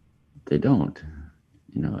 They don't.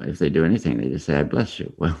 If they do anything, they just say, "I bless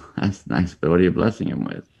you." Well, that's nice, but what are you blessing them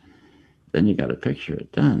with? Then you got to picture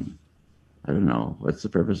it done. I don't know. What's the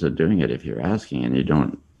purpose of doing it if you're asking and you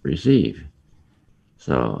don't receive?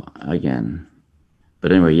 So, again,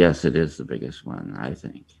 but anyway, yes, it is the biggest one, I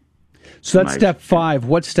think. So that's step 5.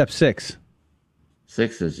 What's step 6?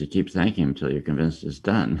 6 is you keep thanking him until you're convinced it's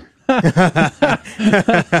done. No,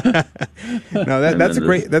 that's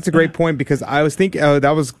a great point, because I was thinking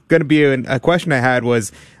that was going to be a question I had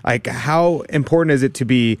was like, how important is it to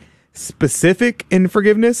be specific in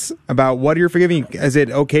forgiveness about what you're forgiving? Is it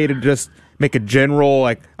okay to just make a general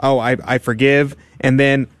like, "Oh, I forgive," and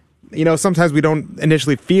then sometimes we don't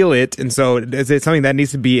initially feel it, and so is it something that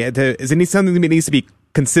needs to be something that needs to be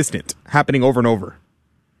consistent, happening over and over?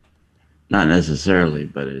 Not necessarily,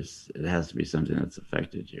 but it has to be something that's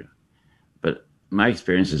affected you. But my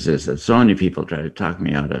experience is this, that so many people try to talk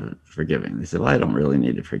me out of forgiving. They say, well, I don't really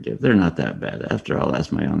need to forgive. They're not that bad. After all,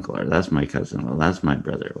 that's my uncle, or that's my cousin, well, that's my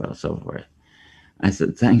brother, well, so forth. I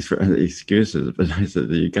said, thanks for the excuses, but I said,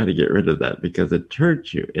 you got to get rid of that because it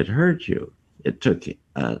hurt you. It hurt you. It took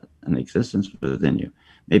an existence within you.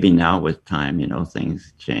 Maybe now with time, you know,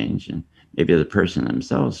 things change, and maybe the person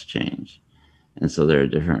themselves change. And so they're a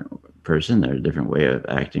different person, they're a different way of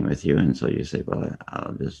acting with you. And so you say, well,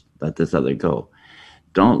 I'll just let this other go.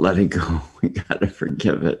 Don't let it go. We got to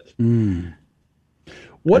forgive it.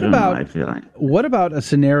 What about a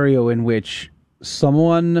scenario in which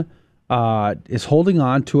someone is holding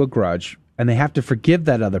on to a grudge and they have to forgive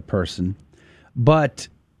that other person, but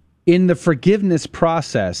in the forgiveness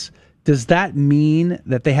process, does that mean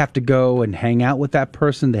that they have to go and hang out with that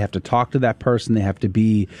person? They have to talk to that person? They have to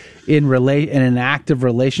be in an active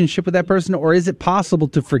relationship with that person? Or is it possible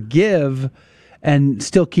to forgive and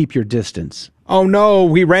still keep your distance? Oh no,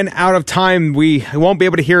 we ran out of time. We won't be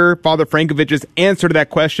able to hear Father Frankovich's answer to that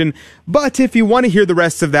question. But if you want to hear the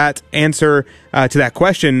rest of that answer to that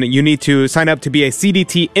question, you need to sign up to be a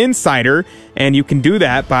CDT Insider. And you can do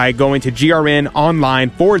that by going to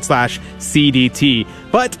grnonline.com/CDT.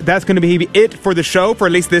 But that's going to be it for the show for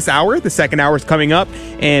at least this hour. The second hour is coming up.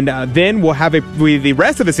 And then we'll have the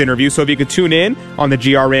rest of this interview. So if you could tune in on the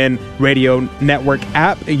GRN Radio Network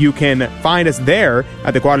app, you can find us there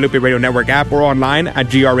at the Guadalupe Radio Network app or online at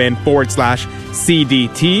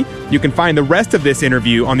grn.com/CDT. You can find the rest of this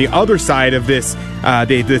interview on the other side of this,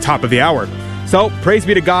 the top of the hour. So, praise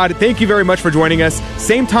be to God. Thank you very much for joining us.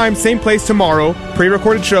 Same time, same place tomorrow.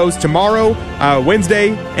 Pre-recorded shows tomorrow,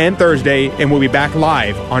 Wednesday, and Thursday. And we'll be back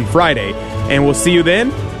live on Friday. And we'll see you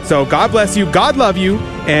then. So, God bless you. God love you.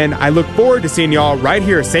 And I look forward to seeing y'all right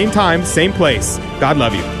here, same time, same place. God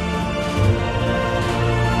love you.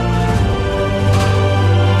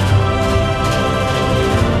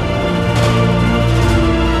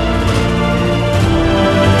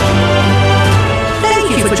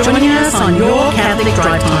 Joining us on Your Catholic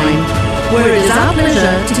Drive Time, where it is our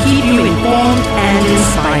pleasure to keep you informed and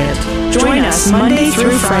inspired. Join us Monday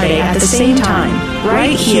through Friday at the same time,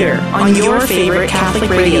 right here on your favorite Catholic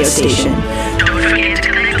radio station. Don't forget to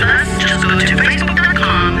connect with us. Just go to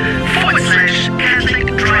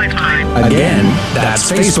facebook.com/Catholic Drive Time. Again,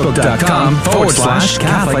 that's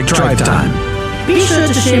facebook.com/Catholic Drive Time. Be sure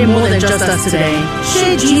to share more than just us today.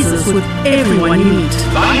 Share Jesus with everyone you meet.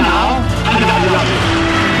 Bye now.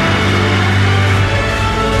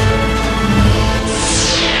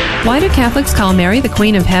 Why do Catholics call Mary the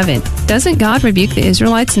Queen of Heaven? Doesn't God rebuke the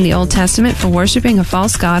Israelites in the Old Testament for worshiping a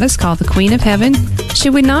false goddess called the Queen of Heaven?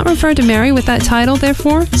 Should we not refer to Mary with that title,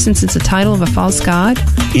 therefore, since it's a title of a false god?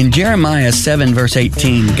 In Jeremiah 7, verse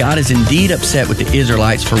 18, God is indeed upset with the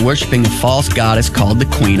Israelites for worshiping a false goddess called the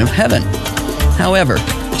Queen of Heaven. However,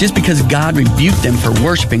 just because God rebuked them for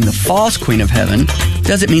worshiping the false Queen of Heaven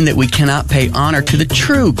doesn't mean that we cannot pay honor to the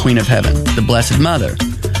true Queen of Heaven, the Blessed Mother.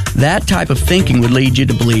 That type of thinking would lead you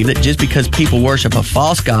to believe that just because people worship a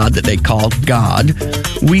false god that they call God,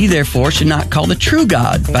 we therefore should not call the true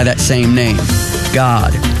God by that same name,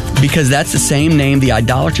 God, because that's the same name the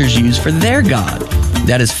idolaters use for their God.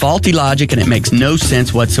 That is faulty logic, and it makes no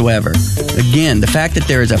sense whatsoever. Again, the fact that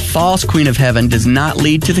there is a false Queen of Heaven does not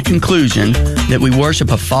lead to the conclusion that we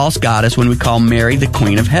worship a false goddess when we call Mary the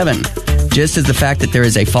Queen of Heaven. Just as the fact that there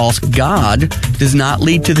is a false god does not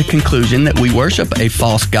lead to the conclusion that we worship a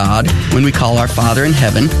false god when we call our Father in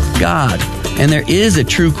heaven God. And there is a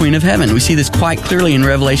true Queen of Heaven. We see this quite clearly in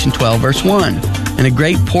Revelation 12, verse 1. And a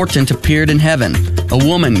great portent appeared in heaven, a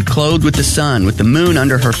woman clothed with the sun, with the moon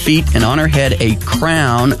under her feet, and on her head a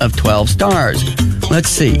crown of 12 stars. Let's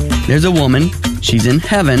see. There's a woman, she's in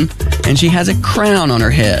heaven, and she has a crown on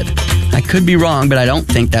her head. I could be wrong, but I don't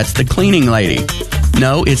think that's the cleaning lady.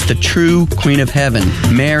 No, it's the true Queen of Heaven,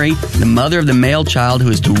 Mary, the mother of the male child who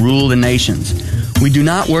is to rule the nations. We do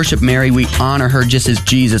not worship Mary, we honor her just as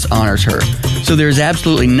Jesus honors her. So there is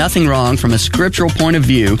absolutely nothing wrong from a scriptural point of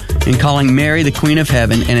view in calling Mary the Queen of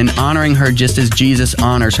Heaven and in honoring her just as Jesus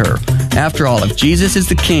honors her. After all, if Jesus is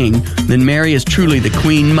the King, then Mary is truly the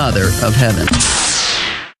Queen Mother of Heaven.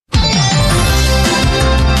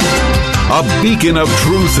 A beacon of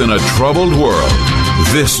truth in a troubled world.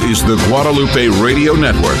 This is the Guadalupe Radio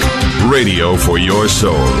Network, radio for your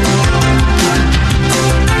soul.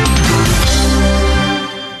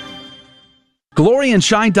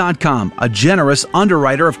 GloryandShine.com, a generous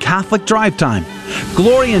underwriter of Catholic Drive Time.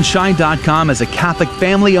 GloryandShine.com is a Catholic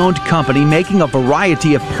family-owned company making a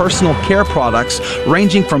variety of personal care products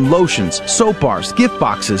ranging from lotions, soap bars, gift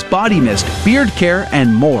boxes, body mist, beard care,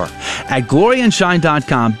 and more. At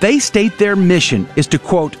GloryandShine.com, they state their mission is to,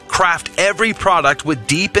 quote, craft every product with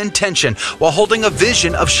deep intention while holding a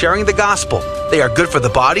vision of sharing the gospel. They are good for the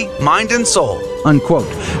body, mind, and soul. Unquote.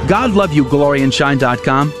 God love you,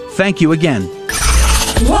 gloryandshine.com. Thank you again.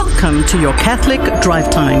 Welcome to your Catholic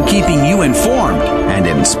Drive Time, keeping you informed and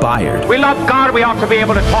inspired. We love God, we ought to be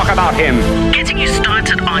able to talk about Him. Getting you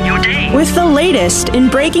started on your day. With the latest in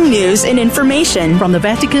breaking news and information From the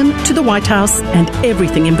Vatican to the White House and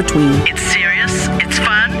everything in between. It's serious, it's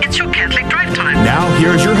fun, it's your Catholic Drive Time. Now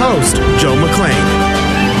here's your host, Joe McClain.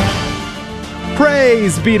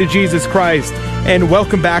 Praise be to Jesus Christ, and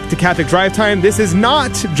welcome back to Catholic Drive Time. This is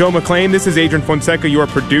not Joe McClain. This is Adrian Fonseca, your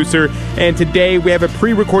producer, and today we have a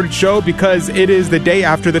pre-recorded show because it is the day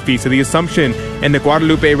after the Feast of the Assumption, and the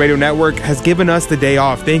Guadalupe Radio Network has given us the day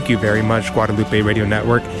off. Thank you very much, Guadalupe Radio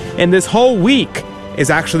Network. And this whole week is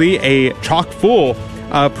actually a chock full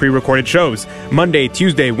of pre-recorded shows. Monday,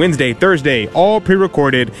 Tuesday, Wednesday, Thursday, all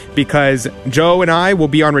pre-recorded because Joe and I will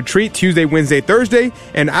be on retreat Tuesday, Wednesday, Thursday,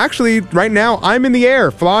 and actually right now I'm in the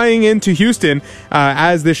air flying into Houston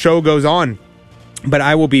as the show goes on. But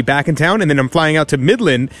I will be back in town, and then I'm flying out to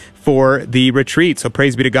Midland for the retreat. So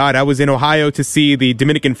praise be to God. I was in Ohio to see the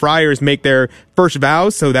Dominican friars make their first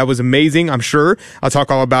vows. So that was amazing, I'm sure. I'll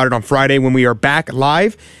talk all about it on Friday when we are back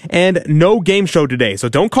live. And no game show today. So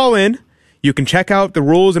don't call in. You can check out the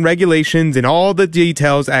rules and regulations and all the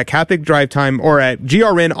details at Catholic Drive Time or at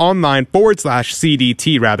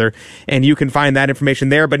grnonline/CDT rather. And you can find that information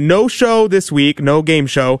there. But no show this week, no game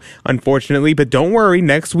show, unfortunately. But don't worry,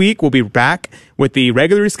 next week we'll be back with the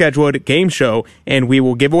regularly scheduled game show and we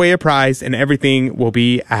will give away a prize and everything will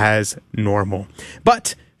be as normal.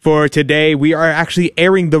 But for today, we are actually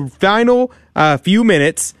airing the final few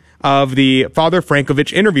minutes of the Father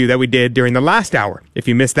Frankovich interview that we did during the last hour. If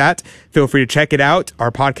you missed that, feel free to check it out.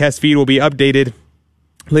 Our podcast feed will be updated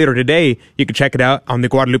later today. You can check it out on the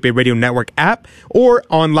Guadalupe Radio Network app or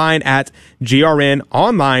online at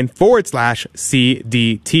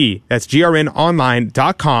grnonline/CDT. That's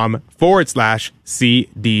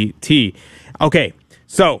grnonline.com/CDT. Okay,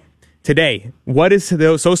 so today, what is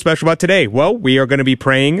so special about today? Well, we are going to be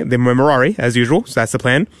praying the Memorare as usual, so that's the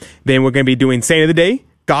plan. Then we're going to be doing Saint of the Day,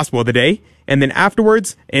 Gospel of the Day, and then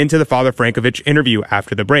afterwards into the Father Frankovich interview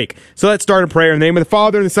after the break. So let's start a prayer in the name of the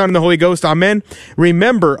Father, and the Son, and the Holy Ghost. Amen.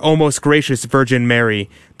 Remember, O most gracious Virgin Mary,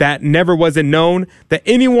 that never was it known that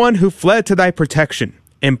anyone who fled to thy protection,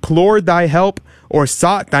 implored thy help, or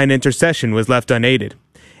sought thine intercession was left unaided.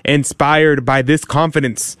 Inspired by this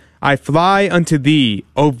confidence, I fly unto thee,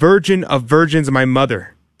 O Virgin of Virgins, my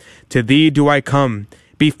Mother. To thee do I come.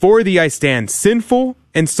 Before thee I stand, sinful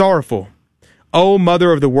and sorrowful. O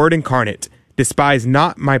Mother of the Word incarnate, despise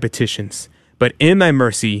not my petitions, but in thy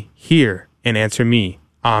mercy hear and answer me.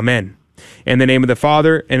 Amen. In the name of the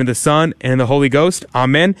Father, and of the Son, and of the Holy Ghost.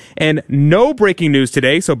 Amen. And no breaking news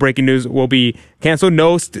today, so breaking news will be canceled.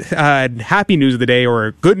 No happy news of the day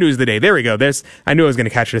or good news of the day. There we go. I knew I was going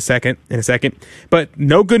to catch it in a second. But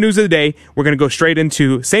no good news of the day. We're going to go straight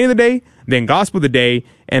into Saint of the Day, then Gospel of the Day,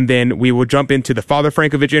 and then we will jump into the Father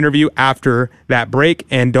Frankovich interview after that break.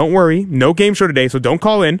 And don't worry, no game show today, so don't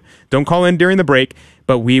call in. Don't call in during the break,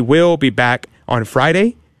 but we will be back on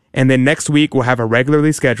Friday. And then next week, we'll have a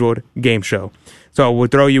regularly scheduled game show. So we'll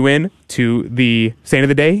throw you in to the Saint of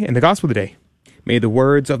the Day and the Gospel of the Day. May the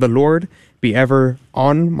words of the Lord be ever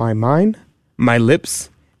on my mind, my lips,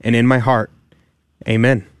 and in my heart.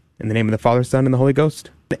 Amen. In the name of the Father, Son, and the Holy Ghost.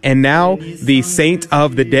 And now, the Saint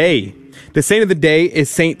of the Day. The Saint of the Day is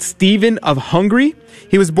Saint Stephen of Hungary.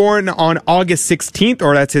 He was born on August 16th,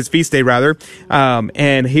 or that's his feast day rather.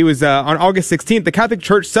 And he was on August 16th. The Catholic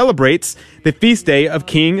Church celebrates the feast day of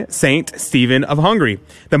King Saint Stephen of Hungary,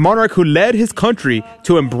 the monarch who led his country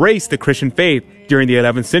to embrace the Christian faith during the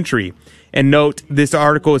 11th century. And note, this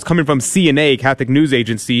article is coming from CNA, Catholic News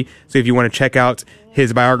Agency, so if you want to check out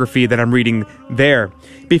his biography that I'm reading there.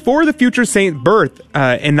 Before the future saint's birth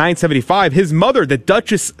in 975, his mother, the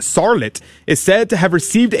Duchess Charlotte, is said to have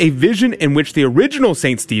received a vision in which the original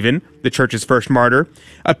Saint Stephen, the church's first martyr,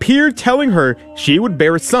 appeared telling her she would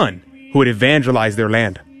bear a son who would evangelize their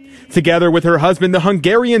land. Together with her husband, the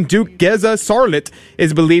Hungarian Duke Geza, Charlotte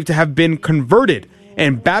is believed to have been converted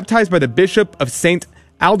and baptized by the Bishop of St.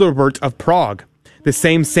 Adalbert of Prague, the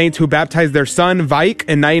same saint who baptized their son Vaik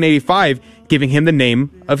in 985, giving him the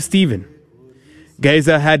name of Stephen.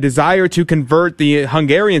 Geza had desired to convert the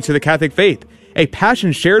Hungarians to the Catholic faith, a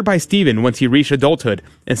passion shared by Stephen once he reached adulthood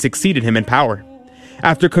and succeeded him in power.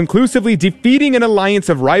 After conclusively defeating an alliance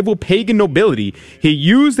of rival pagan nobility, he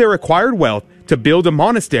used their acquired wealth to build a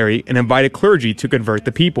monastery and invited clergy to convert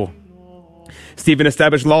the people. Stephen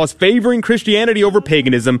established laws favoring Christianity over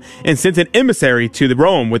paganism and sent an emissary to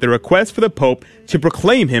Rome with a request for the Pope to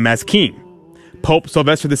proclaim him as king. Pope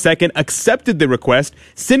Sylvester II accepted the request,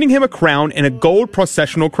 sending him a crown and a gold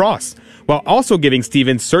processional cross, while also giving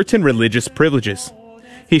Stephen certain religious privileges.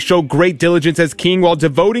 He showed great diligence as king while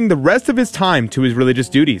devoting the rest of his time to his religious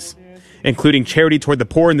duties, including charity toward the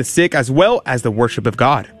poor and the sick, as well as the worship of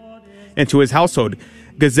God. And to his household,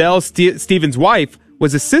 Gazelle, Stephen's wife,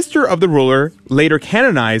 was a sister of the ruler later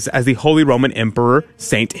canonized as the Holy Roman Emperor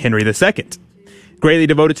Saint Henry II. Greatly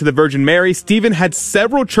devoted to the Virgin Mary, Stephen had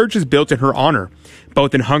several churches built in her honor,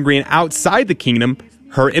 both in Hungary and outside the kingdom.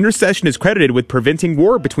 Her intercession is credited with preventing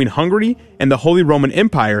war between Hungary and the Holy Roman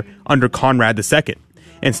Empire under Conrad II,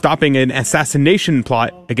 and stopping an assassination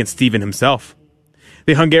plot against Stephen himself.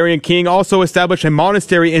 The Hungarian king also established a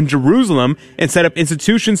monastery in Jerusalem and set up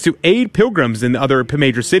institutions to aid pilgrims in other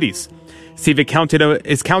major cities. Stephen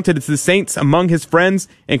is counted as the saints among his friends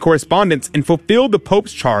and correspondents and fulfilled the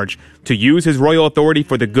Pope's charge to use his royal authority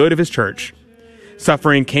for the good of his church.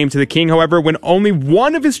 Suffering came to the king, however, when only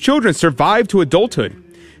one of his children survived to adulthood.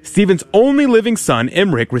 Stephen's only living son,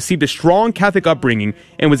 Emmerich, received a strong Catholic upbringing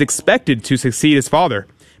and was expected to succeed his father,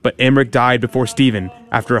 but Emmerich died before Stephen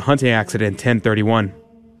after a hunting accident in 1031.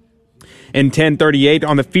 In 1038,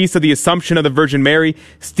 on the Feast of the Assumption of the Virgin Mary,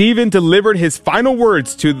 Stephen delivered his final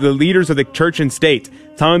words to the leaders of the church and state,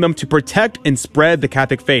 telling them to protect and spread the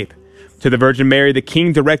Catholic faith. To the Virgin Mary, the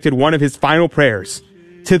king directed one of his final prayers.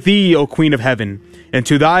 To thee, O Queen of Heaven, and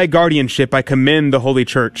to thy guardianship I commend the Holy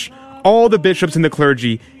Church, all the bishops and the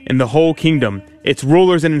clergy, and the whole kingdom, its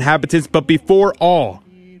rulers and inhabitants, but before all,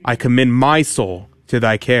 I commend my soul to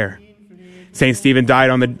thy care. Saint Stephen died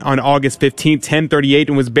on August 15, 1038,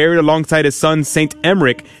 and was buried alongside his son Saint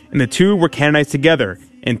Emmerich, and the two were canonized together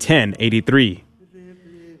in 1083.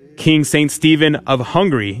 King Saint Stephen of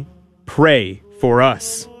Hungary, pray for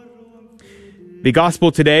us. The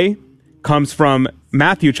gospel today comes from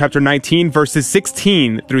Matthew chapter 19, verses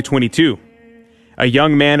 16 through 22. A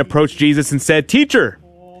young man approached Jesus and said, "Teacher,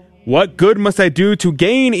 what good must I do to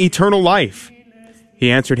gain eternal life?"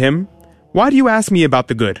 He answered him, "Why do you ask me about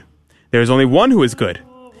the good? There is only one who is good.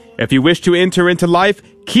 If you wish to enter into life,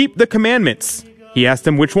 keep the commandments." He asked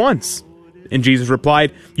him, "Which ones?" And Jesus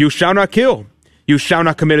replied, "You shall not kill. You shall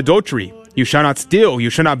not commit adultery. You shall not steal. You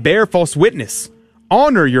shall not bear false witness.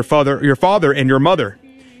 Honor your father and your mother.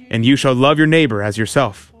 And you shall love your neighbor as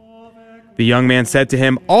yourself." The young man said to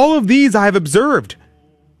him, "All of these I have observed.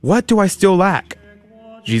 What do I still lack?"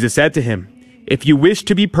 Jesus said to him, "If you wish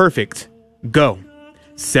to be perfect, go.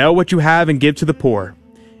 Sell what you have and give to the poor,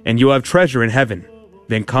 and you will have treasure in heaven.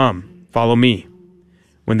 Then come, follow me."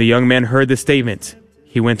 When the young man heard this statement,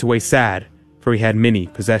 he went away sad, for he had many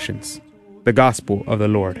possessions. The Gospel of the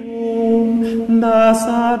Lord.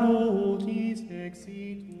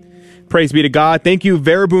 Praise be to God. Thank you,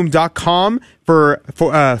 Veriboom.com for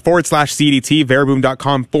 /CDT,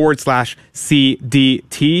 Veriboom.com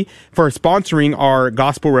 /CDT for sponsoring our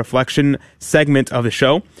Gospel Reflection segment of the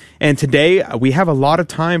show. And today we have a lot of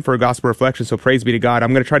time for a Gospel Reflection, so praise be to God.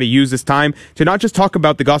 I'm going to try to use this time to not just talk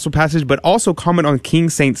about the Gospel passage, but also comment on King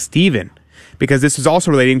Saint Stephen, because this is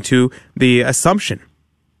also relating to the Assumption.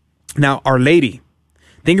 Now, Our Lady.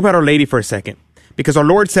 Think about Our Lady for a second. Because our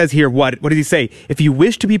Lord says here, what does he say? If you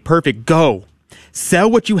wish to be perfect, go.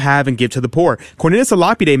 Sell what you have and give to the poor. Cornelius a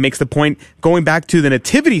Lapide makes the point, going back to the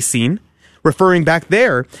nativity scene, referring back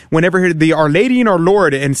there, whenever the Our Lady and our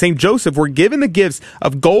Lord and St. Joseph were given the gifts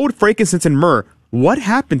of gold, frankincense, and myrrh. What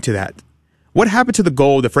happened to that? What happened to the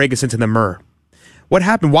gold, the frankincense, and the myrrh? What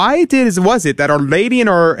happened? Why was it that Our Lady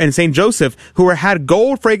and St. Joseph, who had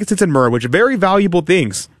gold, frankincense, and myrrh, which are very valuable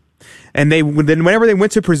things, and then whenever they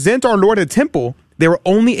went to present our Lord at the temple, they were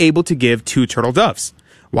only able to give 2 turtle doves?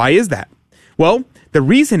 Why is that? Well, the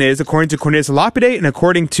reason is, according to Cornelius a Lapide and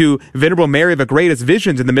according to Venerable Mary of the Greatest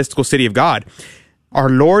Visions in the Mystical City of God, our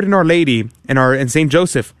Lord and Our Lady and Saint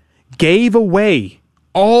Joseph gave away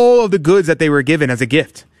all of the goods that they were given as a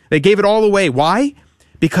gift. They gave it all away. Why?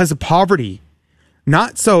 Because of poverty.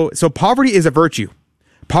 Not so. So poverty is a virtue.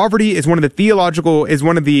 Poverty is one of the theological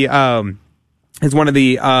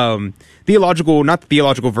not the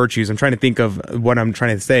theological virtues. I'm trying to think of what I'm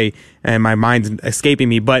trying to say, and my mind's escaping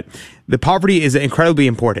me, but the poverty is incredibly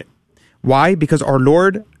important. Why? Because our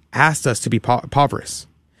Lord asked us to be impoverished.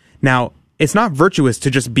 Now, it's not virtuous to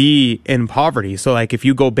just be in poverty. So like if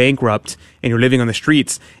you go bankrupt and you're living on the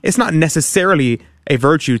streets, it's not necessarily a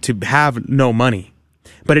virtue to have no money.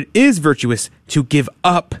 But it is virtuous to give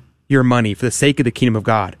up your money for the sake of the kingdom of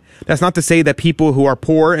God. That's not to say that people who are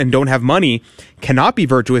poor and don't have money cannot be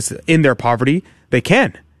virtuous in their poverty. They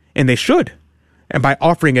can, and they should. and by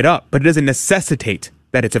offering it up, but it doesn't necessitate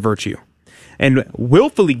that it's a virtue. And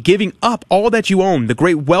willfully giving up all that you own, the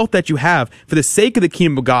great wealth that you have, for the sake of the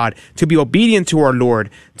kingdom of God, to be obedient to our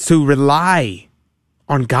Lord, to rely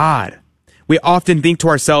on God. We often think to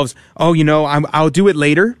ourselves, oh, I'll do it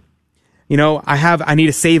later. I need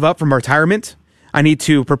to save up from retirement. I need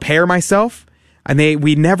to prepare myself. And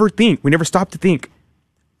we never stop to think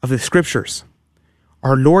of the scriptures.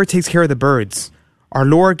 Our Lord takes care of the birds. Our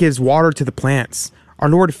Lord gives water to the plants. Our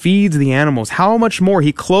Lord feeds the animals. How much more?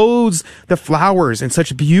 He clothes the flowers in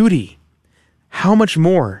such beauty. How much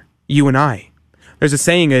more you and I? There's a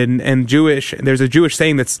saying there's a Jewish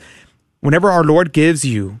saying that's, whenever our Lord gives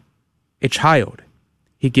you a child,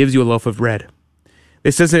 he gives you a loaf of bread.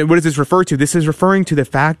 What does this refer to? This is referring to the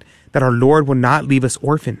fact that our Lord will not leave us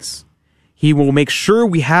orphans. He will make sure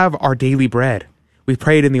we have our daily bread. We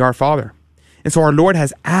prayed in the Our Father. And so our Lord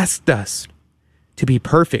has asked us to be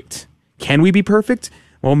perfect. Can we be perfect?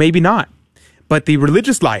 Well, maybe not. But the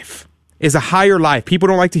religious life is a higher life. People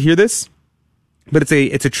don't like to hear this, but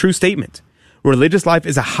it's a true statement. Religious life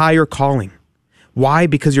is a higher calling. Why?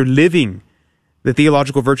 Because you're living the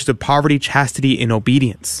theological virtues of poverty, chastity, and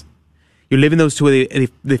obedience. You're living those to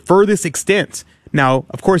the furthest extent. Now,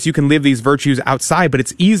 of course, you can live these virtues outside, but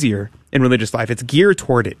it's easier in religious life. It's geared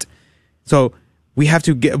toward it. So we have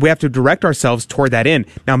to direct ourselves toward that end.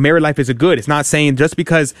 Now, married life is a good. It's not saying just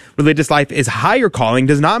because religious life is higher calling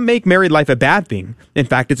does not make married life a bad thing. In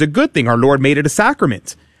fact, it's a good thing. Our Lord made it a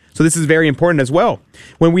sacrament. So this is very important as well.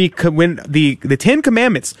 When the 10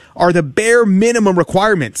 commandments are the bare minimum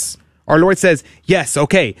requirements, our Lord says, yes,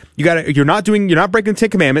 okay, you're not breaking the 10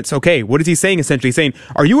 commandments. Okay, what is he saying essentially? He's saying,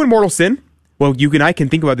 are you in mortal sin? Well, you and I can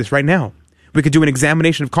think about this right now. We could do an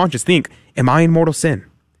examination of conscience. Think, am I in mortal sin?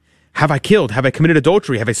 Have I killed? Have I committed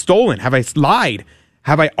adultery? Have I stolen? Have I lied?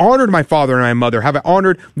 Have I honored my father and my mother? Have I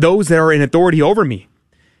honored those that are in authority over me?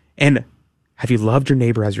 And have you loved your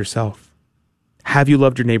neighbor as yourself? Have you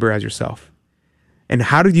loved your neighbor as yourself? And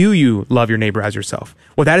how do you love your neighbor as yourself?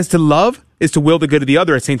 Well, that is to love, is to will the good of the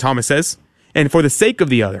other, as St. Thomas says, and for the sake of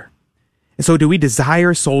the other. And so do we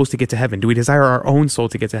desire souls to get to heaven? Do we desire our own soul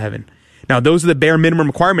to get to heaven? Now, those are the bare minimum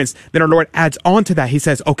requirements. Then our Lord adds on to that. He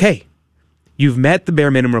says, okay, you've met the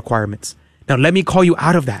bare minimum requirements. Now, let me call you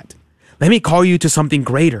out of that. Let me call you to something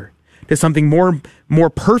greater, to something more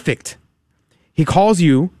perfect. He calls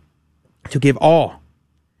you to give all,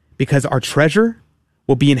 because our treasure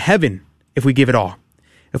will be in heaven if we give it all.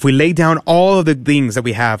 If we lay down all of the things that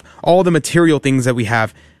we have, all the material things that we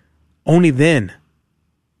have, only then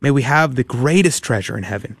may we have the greatest treasure in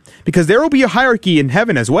heaven. Because there will be a hierarchy in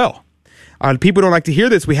heaven as well. People don't like to hear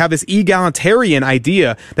this. We have this egalitarian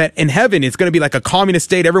idea that in heaven it's going to be like a communist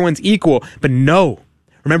state, everyone's equal. But no.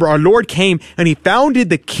 Remember, our Lord came and he founded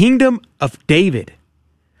the kingdom of David.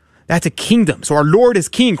 That's a kingdom. So our Lord is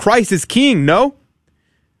king. Christ is king, no?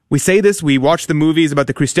 We say this, we watch the movies about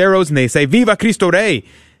the Cristeros and they say, Viva Cristo Rey.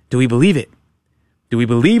 Do we believe it? Do we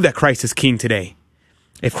believe that Christ is king today?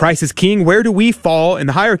 If Christ is king, where do we fall in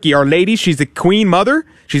the hierarchy? Our Lady, she's the queen mother.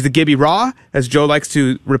 She's the Gibby Ra, as Joe likes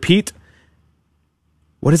to repeat.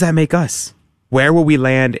 What does that make us? Where will we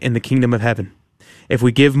land in the kingdom of heaven? If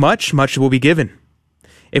we give much, much will be given.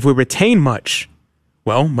 If we retain much,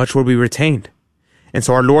 well, much will be retained. And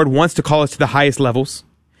so our Lord wants to call us to the highest levels.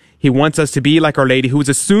 He wants us to be like Our Lady, who was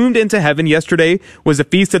assumed into heaven. Yesterday was the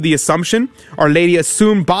Feast of the Assumption. Our Lady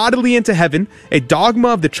assumed bodily into heaven, a dogma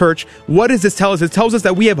of the church. What does this tell us? It tells us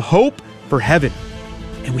that we have hope for heaven,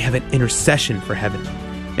 and we have an intercession for heaven.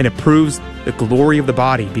 And it proves the glory of the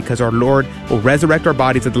body, because our Lord will resurrect our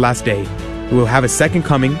bodies at the last day. We will have a second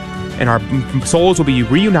coming, and our souls will be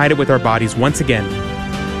reunited with our bodies once again.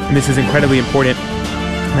 And this is incredibly important,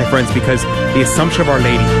 my friends, because the Assumption of Our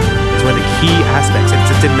Lady is one of the key aspects.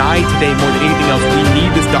 It's denied today more than anything else. We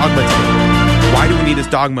need this dogma today. Why do we need this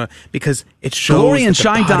dogma? Because it shows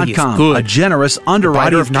GloryandShine.com, a generous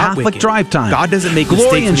underwriter of Catholic Drive Time. God doesn't make mistakes.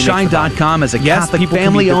 GloryandShine.com is a Catholic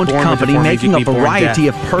family-owned company making a variety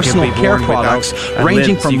of personal care products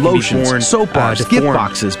ranging from lotions, soap bars, gift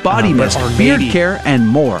boxes, body mist, beard care, and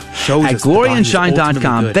more. At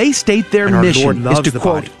GloryandShine.com, they state their mission is to,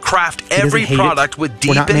 quote, craft every product with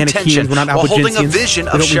deep intention while holding a vision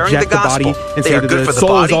of sharing the gospel. They are good for the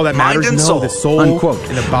body, mind, and soul, unquote.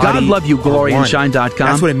 God love you, GloryandShine.com.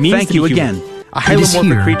 That's what it means. Thank you again. A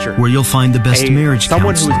hylomorphic creature, where you'll find the best marriage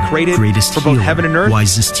someone counselor, who is created greatest for both healer, heaven and earth,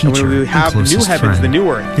 wisest teacher, and when we have and the new closest heavens, friend. the new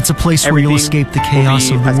earth. It's a place where you'll escape the chaos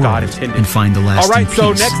of the world and find the lasting peace.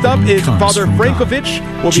 All right, so peace next up is Father Frankovich.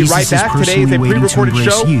 We'll be right back. Today is a pre-recorded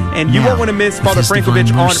show, and you won't want to miss Father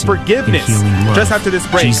Frankovich on forgiveness. Just after this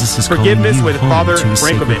break, forgiveness with Father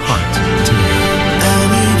Frankovich.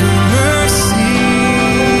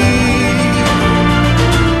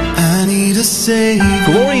 save you.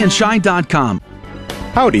 GloryandShine.com.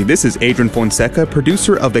 Howdy, this is Adrian Fonseca,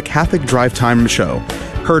 producer of the Catholic Drive Time Show.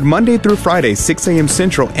 Heard Monday through Friday, 6 a.m.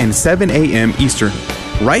 Central and 7 a.m. Eastern,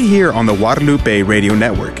 right here on the Guadalupe Radio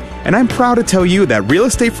Network. And I'm proud to tell you that Real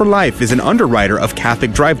Estate for Life is an underwriter of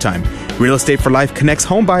Catholic Drive Time. Real Estate for Life connects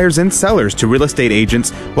home buyers and sellers to real estate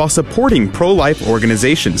agents while supporting pro-life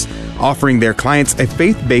organizations, offering their clients a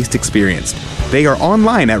faith-based experience. They are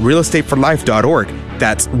online at realestateforlife.org.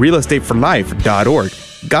 That's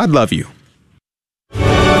realestateforlife.org. God love you.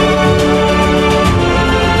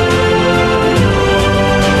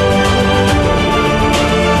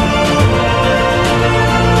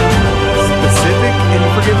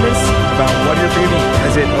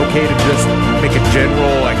 Is it okay to just make a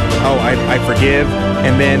general, like, oh, I forgive,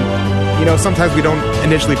 and then, sometimes we don't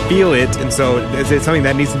initially feel it, and so is it something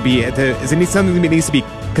that needs to be, something that needs to be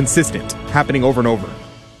consistent, happening over and over?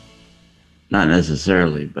 Not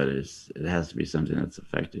necessarily, but it has to be something that's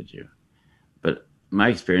affected you. But my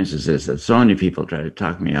experience is this, that so many people try to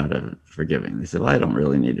talk me out of forgiving. They say, well, I don't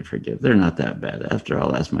really need to forgive. They're not that bad. After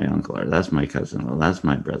all, that's my uncle, or that's my cousin, or that's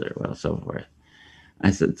my brother, well, so forth. I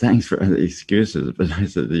said, thanks for the excuses, but I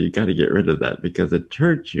said, you got to get rid of that because it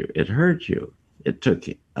hurt you. It hurt you. It took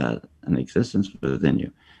an existence within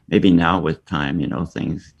you. Maybe now with time,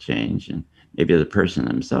 things change, and maybe the person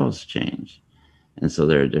themselves change. And so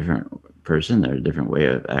they're a different person. They're a different way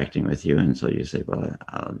of acting with you. And so you say, well,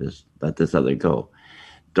 I'll just let this other go.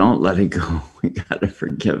 Don't let it go. We got to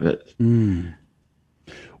forgive it.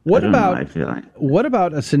 What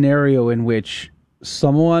about a scenario in which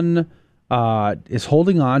someone is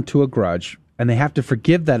holding on to a grudge and they have to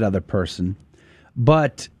forgive that other person,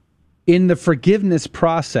 but in the forgiveness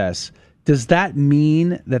process, does that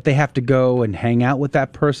mean that they have to go and hang out with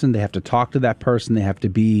that person? They have to talk to that person? They have to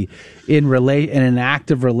be in an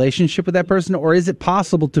active relationship with that person? Or is it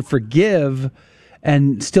possible to forgive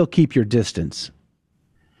and still keep your distance?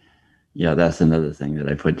 Yeah, that's another thing that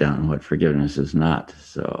I put down, what forgiveness is not.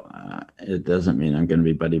 So it doesn't mean I'm going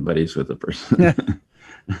to be buddies with a person.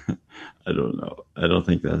 I don't know. I don't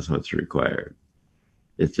think that's what's required.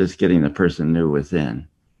 It's just getting the person new within.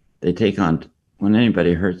 They take on, when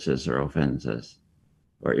anybody hurts us or offends us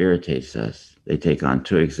or irritates us, they take on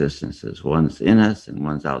two existences. One's in us and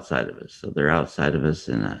one's outside of us. So they're outside of us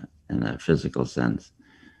in a physical sense.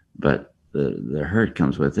 But the hurt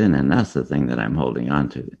comes within, and that's the thing that I'm holding on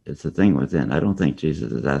to. It's the thing within. I don't think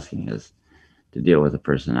Jesus is asking us to deal with the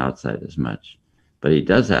person outside as much. But he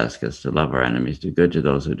does ask us to love our enemies, do good to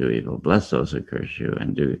those who do evil, bless those who curse you,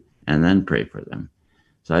 and then pray for them.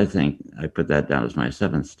 So I think I put that down as my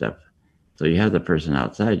 7th step. So you have the person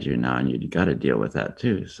outside you now, and you got to deal with that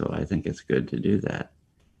too. So I think it's good to do that,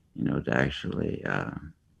 to actually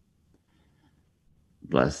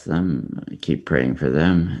bless them, keep praying for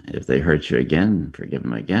them. If they hurt you again, forgive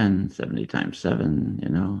them again, 70 times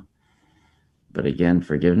 7, But again,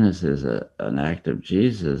 forgiveness is an act of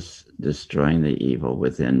Jesus destroying the evil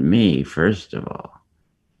within me, first of all,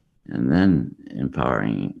 and then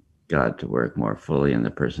empowering God to work more fully in the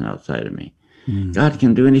person outside of me. God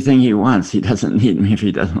can do anything he wants. He doesn't need me if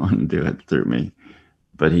he doesn't want to do it through me.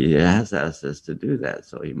 But he has asked us to do that,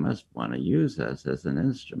 so he must want to use us as an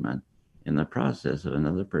instrument in the process of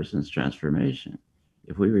another person's transformation.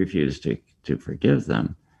 If we refuse to forgive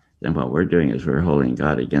them, then what we're doing is we're holding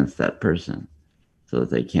God against that person, so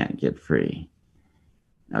that they can't get free.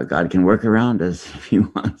 Now, God can work around us if he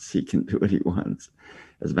wants. He can do what he wants.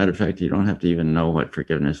 As a matter of fact, you don't have to even know what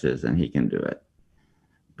forgiveness is, and he can do it.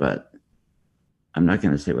 But I'm not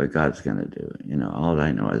going to say what God's going to do. All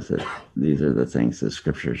I know is that these are the things that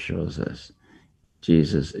Scripture shows us.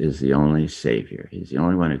 Jesus is the only Savior. He's the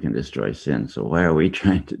only one who can destroy sin. So why are we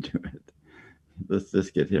trying to do it? Let's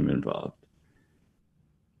just get him involved.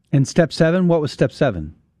 And step 7, what was step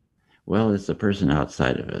 7? Well, it's the person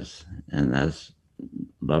outside of us, and that's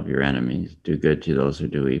love your enemies, do good to those who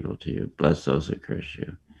do evil to you, bless those who curse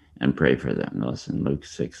you, and pray for them. That's in Luke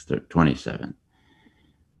 6:27.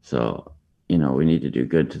 So, we need to do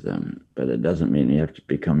good to them, but it doesn't mean you have to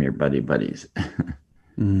become your buddies.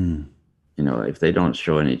 If they don't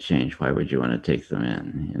show any change, why would you want to take them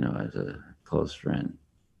in, as a close friend?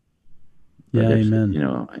 But amen.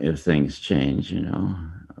 If things change,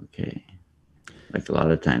 okay. Like a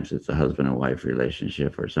lot of times it's a husband and wife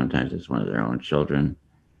relationship, or sometimes it's one of their own children.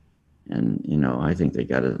 And, I think they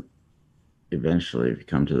got to eventually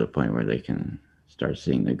come to the point where they can start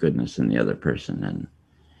seeing the goodness in the other person and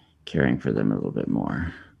caring for them a little bit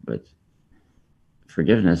more. But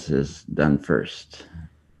forgiveness is done first,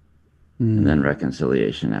 and then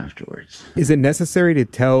reconciliation afterwards. Is it necessary to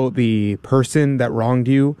tell the person that wronged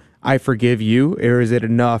you, I forgive you, or is it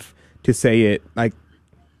enough to say it like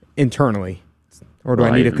internally, or do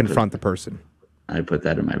I need to confront the person? I put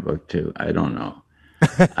that in my book too. I don't know.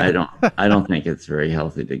 I don't think it's very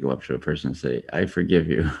healthy to go up to a person and say, "I forgive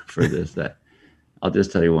you for this, that." I'll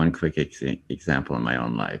just tell you one quick example in my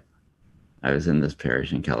own life. I was in this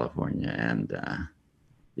parish in California, and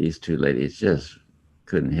these two ladies just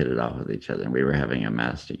couldn't hit it off with each other. And we were having a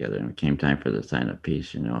mass together, and it came time for the sign of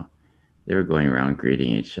peace. They were going around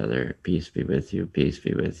greeting each other, "Peace be with you, peace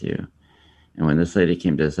be with you." And when this lady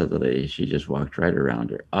came to this other lady, she just walked right around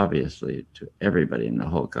her, obviously to everybody in the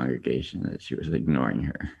whole congregation that she was ignoring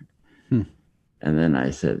her. And then I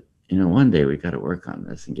said, one day we got to work on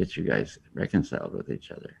this and get you guys reconciled with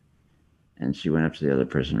each other. And she went up to the other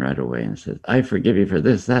person right away and said, "I forgive you for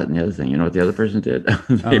this, that, and the other thing." You know what the other person did?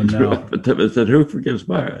 They blew up at them and said, "Who forgives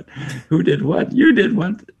what? Who did what? You did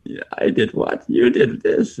what? I did what? You did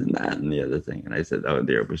this and that and the other thing." And I said, "Oh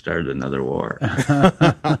dear, we started another war."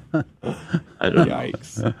 I don't know.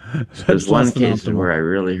 There's one case where I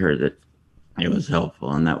really heard that it was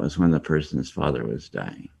helpful, and that was when the person's father was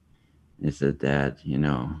dying. He said, "Dad,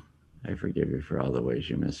 I forgive you for all the ways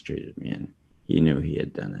you mistreated me." And he knew he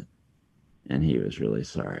had done it. And he was really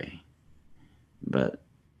sorry. But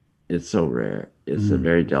it's so rare. It's a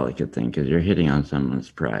very delicate thing because you're hitting on someone's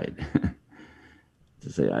pride. To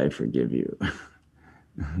say, "I forgive you."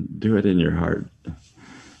 Do it in your heart.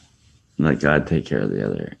 Let God take care of the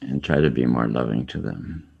other and try to be more loving to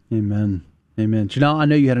them. Amen. Amen. Janelle, I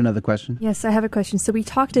know you had another question. Yes, I have a question. So we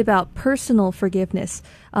talked about personal forgiveness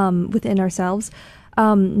within ourselves.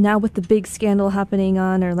 Now with the big scandal happening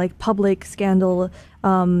on, or like public scandal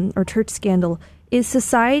or church scandal, is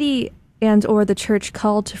society and or the church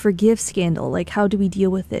called to forgive scandal? Like, how do we deal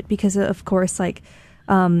with it? Because of course, like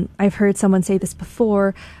I've heard someone say this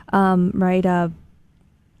before, right?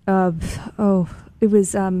 It was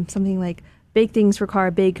something like big things require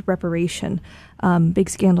big reparation. Big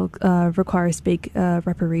scandal requires big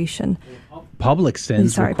reparation. Public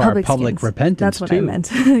sins require public sins. Repentance. That's what too. I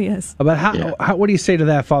meant. Yes. But how? What do you say to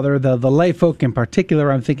that, Father? The lay folk in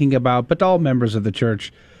particular, I'm thinking about, but all members of the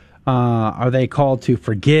church, are they called to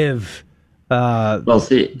forgive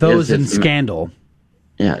those in scandal?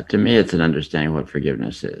 Yeah, to me, it's an understanding what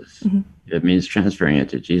forgiveness is. Mm-hmm. It means transferring it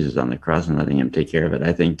to Jesus on the cross and letting him take care of it.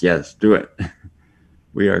 I think, yes, do it.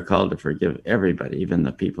 We are called to forgive everybody, even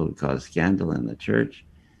the people who cause scandal in the church.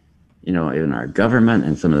 Even our government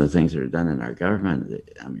and some of the things that are done in our government.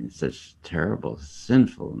 Such terrible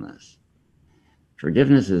sinfulness.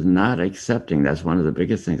 Forgiveness is not accepting. That's one of the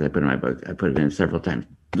biggest things I put in my book. I put it in several times.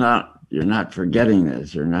 You're not forgetting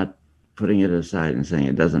this. You're not putting it aside and saying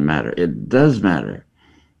it doesn't matter. It does matter.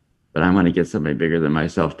 But I'm going to get somebody bigger than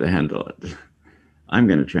myself to handle it. I'm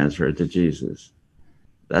going to transfer it to Jesus.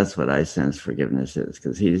 That's what I sense forgiveness is,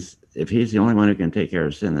 because if he's the only one who can take care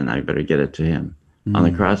of sin, then I better get it to him. Mm-hmm. On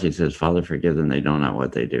the cross, he says, "Father, forgive them, they don't know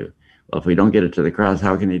what they do." Well, if we don't get it to the cross,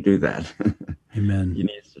 how can he do that? Amen. He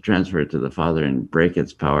needs to transfer it to the Father and break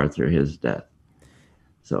its power through his death.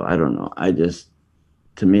 So I don't know.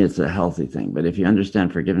 To me, it's a healthy thing. But if you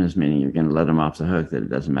understand forgiveness, meaning you're going to let them off the hook, that it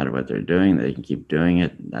doesn't matter what they're doing, they can keep doing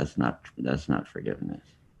it, that's not forgiveness.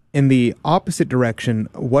 In the opposite direction,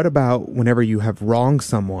 what about whenever you have wronged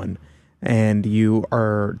someone and you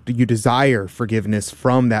desire forgiveness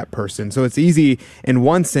from that person? So it's easy in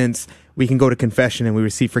one sense. We can go to confession and we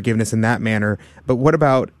receive forgiveness in that manner. But what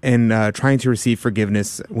about in trying to receive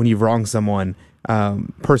forgiveness when you've wronged someone,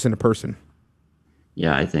 person to person?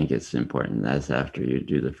 Yeah, I think it's important. That's after you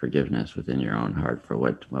do the forgiveness within your own heart for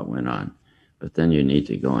what went on. But then you need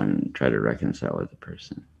to go and try to reconcile with the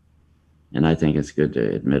person. And I think it's good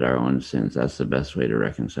to admit our own sins. That's the best way to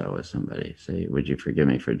reconcile with somebody. Say, "Would you forgive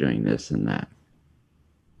me for doing this and that?"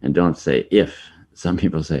 And don't say if. Some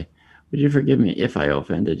people say, "Would you forgive me if I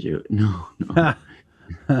offended you?" No.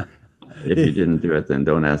 If you didn't do it, then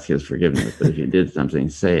don't ask his forgiveness. But if you did something,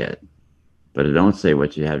 say it. But don't say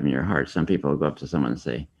what you have in your heart. Some people go up to someone and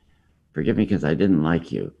say, "Forgive me because I didn't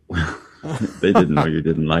like you." They didn't know you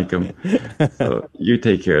didn't like them. So you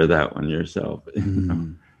take care of that one yourself.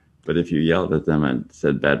 But if you yelled at them and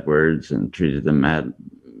said bad words and treated them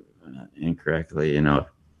incorrectly,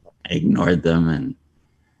 ignored them and,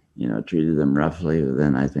 treated them roughly,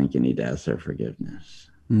 then I think you need to ask their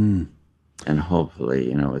forgiveness. And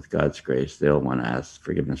hopefully, with God's grace, they'll want to ask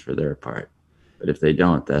forgiveness for their part. But if they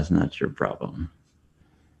don't, that's not your problem.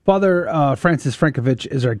 Father Francis Frankovich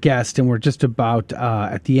is our guest, and we're just about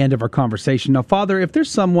at the end of our conversation. Now, Father, if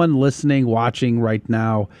there's someone listening, watching right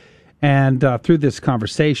now, and through this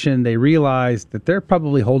conversation, they realize that they're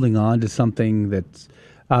probably holding on to something that's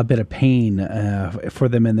a bit of pain for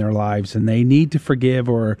them in their lives, and they need to forgive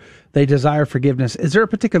or they desire forgiveness, is there a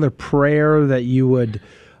particular prayer that you would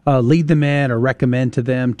lead them in or recommend to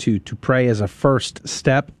them to pray as a first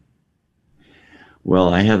step?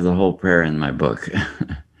 Well, I have the whole prayer in my book.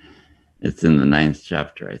 It's in the 9th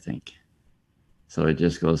chapter, I think. So it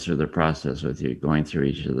just goes through the process with you, going through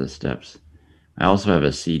each of the steps. I also have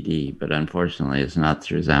a CD, but unfortunately it's not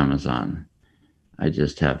through Amazon. I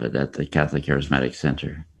just have it at the Catholic Charismatic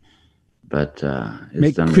Center. But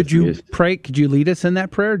it's done. Could you pray? Could you lead us in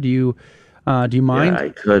that prayer? Do you mind? Yeah, I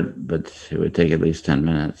could, but it would take at least 10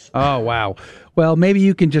 minutes. Oh, wow. Well, maybe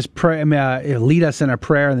you can just pray, lead us in a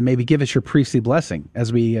prayer, and then maybe give us your priestly blessing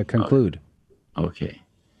as we conclude. Okay.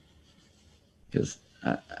 Because,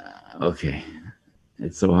 okay.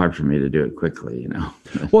 It's so hard for me to do it quickly,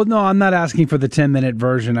 Well, no, I'm not asking for the 10-minute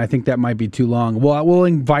version. I think that might be too long. Well, we'll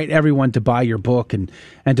invite everyone to buy your book and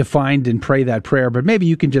to find and pray that prayer. But maybe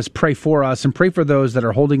you can just pray for us and pray for those that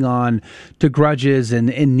are holding on to grudges and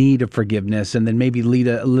in need of forgiveness, and then maybe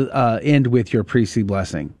end with your priestly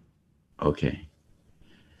blessing. Okay.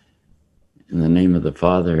 In the name of the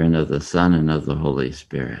Father, and of the Son, and of the Holy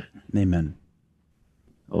Spirit. Amen.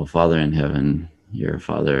 Oh, Father in heaven, you're a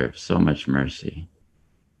Father of so much mercy.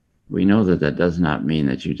 We know that that does not mean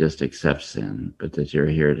that you just accept sin, but that you're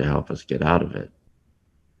here to help us get out of it.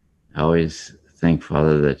 I always think,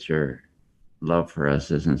 Father, that your love for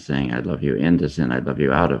us isn't saying, I love you into sin, I love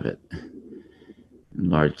you out of it. And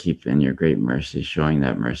Lord, keep in your great mercy, showing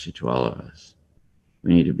that mercy to all of us.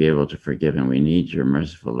 We need to be able to forgive, and we need your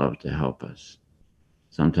merciful love to help us.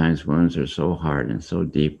 Sometimes wounds are so hard and so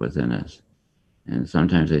deep within us, and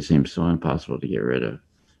sometimes they seem so impossible to get rid of.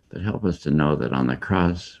 But help us to know that on the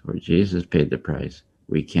cross, where Jesus paid the price,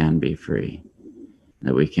 we can be free,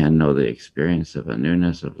 that we can know the experience of a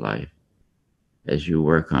newness of life as you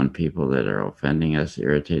work on people that are offending us,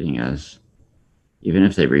 irritating us. Even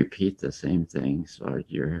if they repeat the same things, Lord,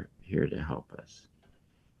 you're here to help us.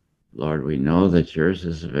 Lord, we know that yours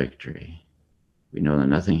is a victory. We know that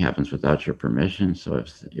nothing happens without your permission, so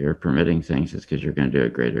if you're permitting things, it's because you're going to do a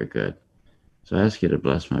greater good. So I ask you to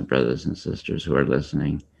bless my brothers and sisters who are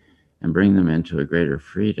listening and bring them into a greater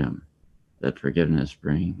freedom that forgiveness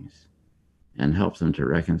brings, and help them to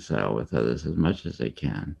reconcile with others as much as they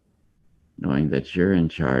can, knowing that you're in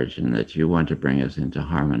charge and that you want to bring us into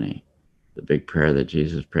harmony. The big prayer that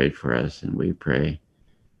Jesus prayed for us, and we pray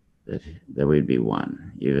that we'd be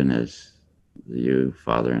one, even as you,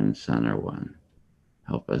 Father and Son, are one.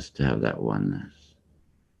 Help us to have that oneness.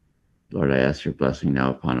 Lord, I ask your blessing now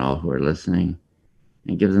upon all who are listening,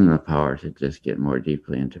 and give them the power to just get more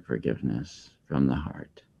deeply into forgiveness from the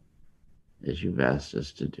heart, as you've asked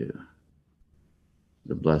us to do.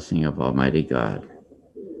 The blessing of Almighty God,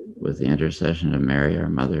 with the intercession of Mary, our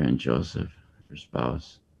mother, and Joseph, her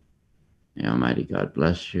spouse. May Almighty God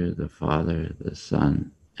bless you, the Father, the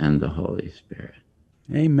Son, and the Holy Spirit.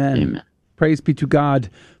 Amen. Amen. Praise be to God.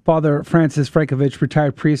 Father Francis Frankovich,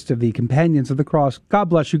 retired priest of the Companions of the Cross. God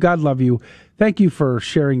bless you. God love you. Thank you for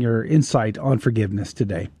sharing your insight on forgiveness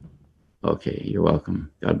today. Okay, you're welcome.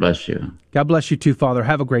 God bless you. God bless you too, Father.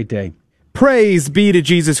 Have a great day. Praise be to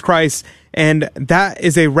Jesus Christ. And that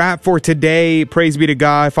is a wrap for today. Praise be to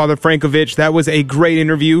God. Father Frankovich, that was a great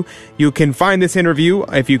interview. You can find this interview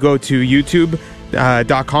if you go to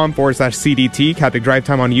youtube.com/CDT, Catholic Drive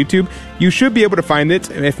Time on YouTube. You should be able to find it.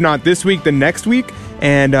 If not this week, then next week.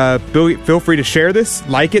 And feel free to share this,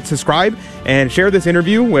 like it, subscribe, and share this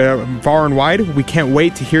interview far and wide. We can't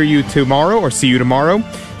wait to hear you tomorrow, or see you tomorrow,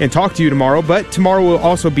 and talk to you tomorrow. But tomorrow will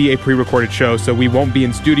also be a pre-recorded show, so we won't be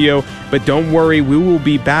in studio. But don't worry, we will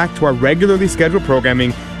be back to our regularly scheduled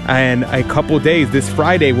programming in a couple days. This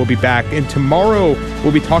Friday we'll be back, and tomorrow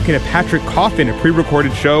we'll be talking to Patrick Coffin, a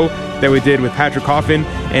pre-recorded show that we did with Patrick Coffin.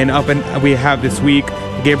 And we have this week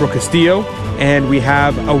Gabriel Castillo, and we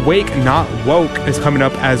have Awake Not Woke is coming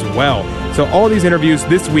up as well. So all these interviews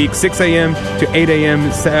this week, 6 a.m. to 8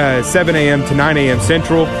 a.m., 7 a.m. to 9 a.m.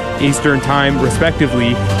 Central Eastern Time,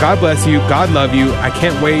 respectively. God bless you. God love you. I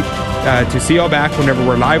can't wait to see y'all back whenever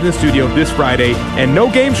we're live in the studio this Friday. And no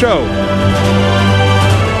game show.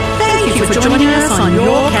 Thank you for joining us on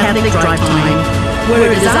Your Catholic Drive Time,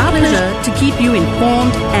 where it is our pleasure to keep you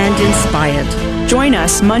informed and inspired. Join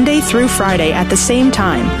us Monday through Friday at the same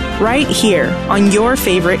time, right here on your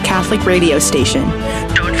favorite Catholic radio station.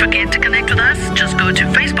 Don't forget to connect with us. Just go to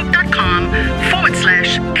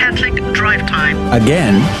facebook.com/Catholic Drive Time.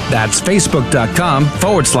 Again, that's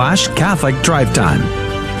facebook.com/Catholic Drive Time.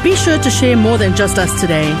 Be sure to share more than just us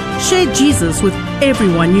today. Share Jesus with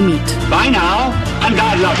everyone you meet. Bye now, and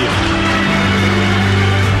God love you.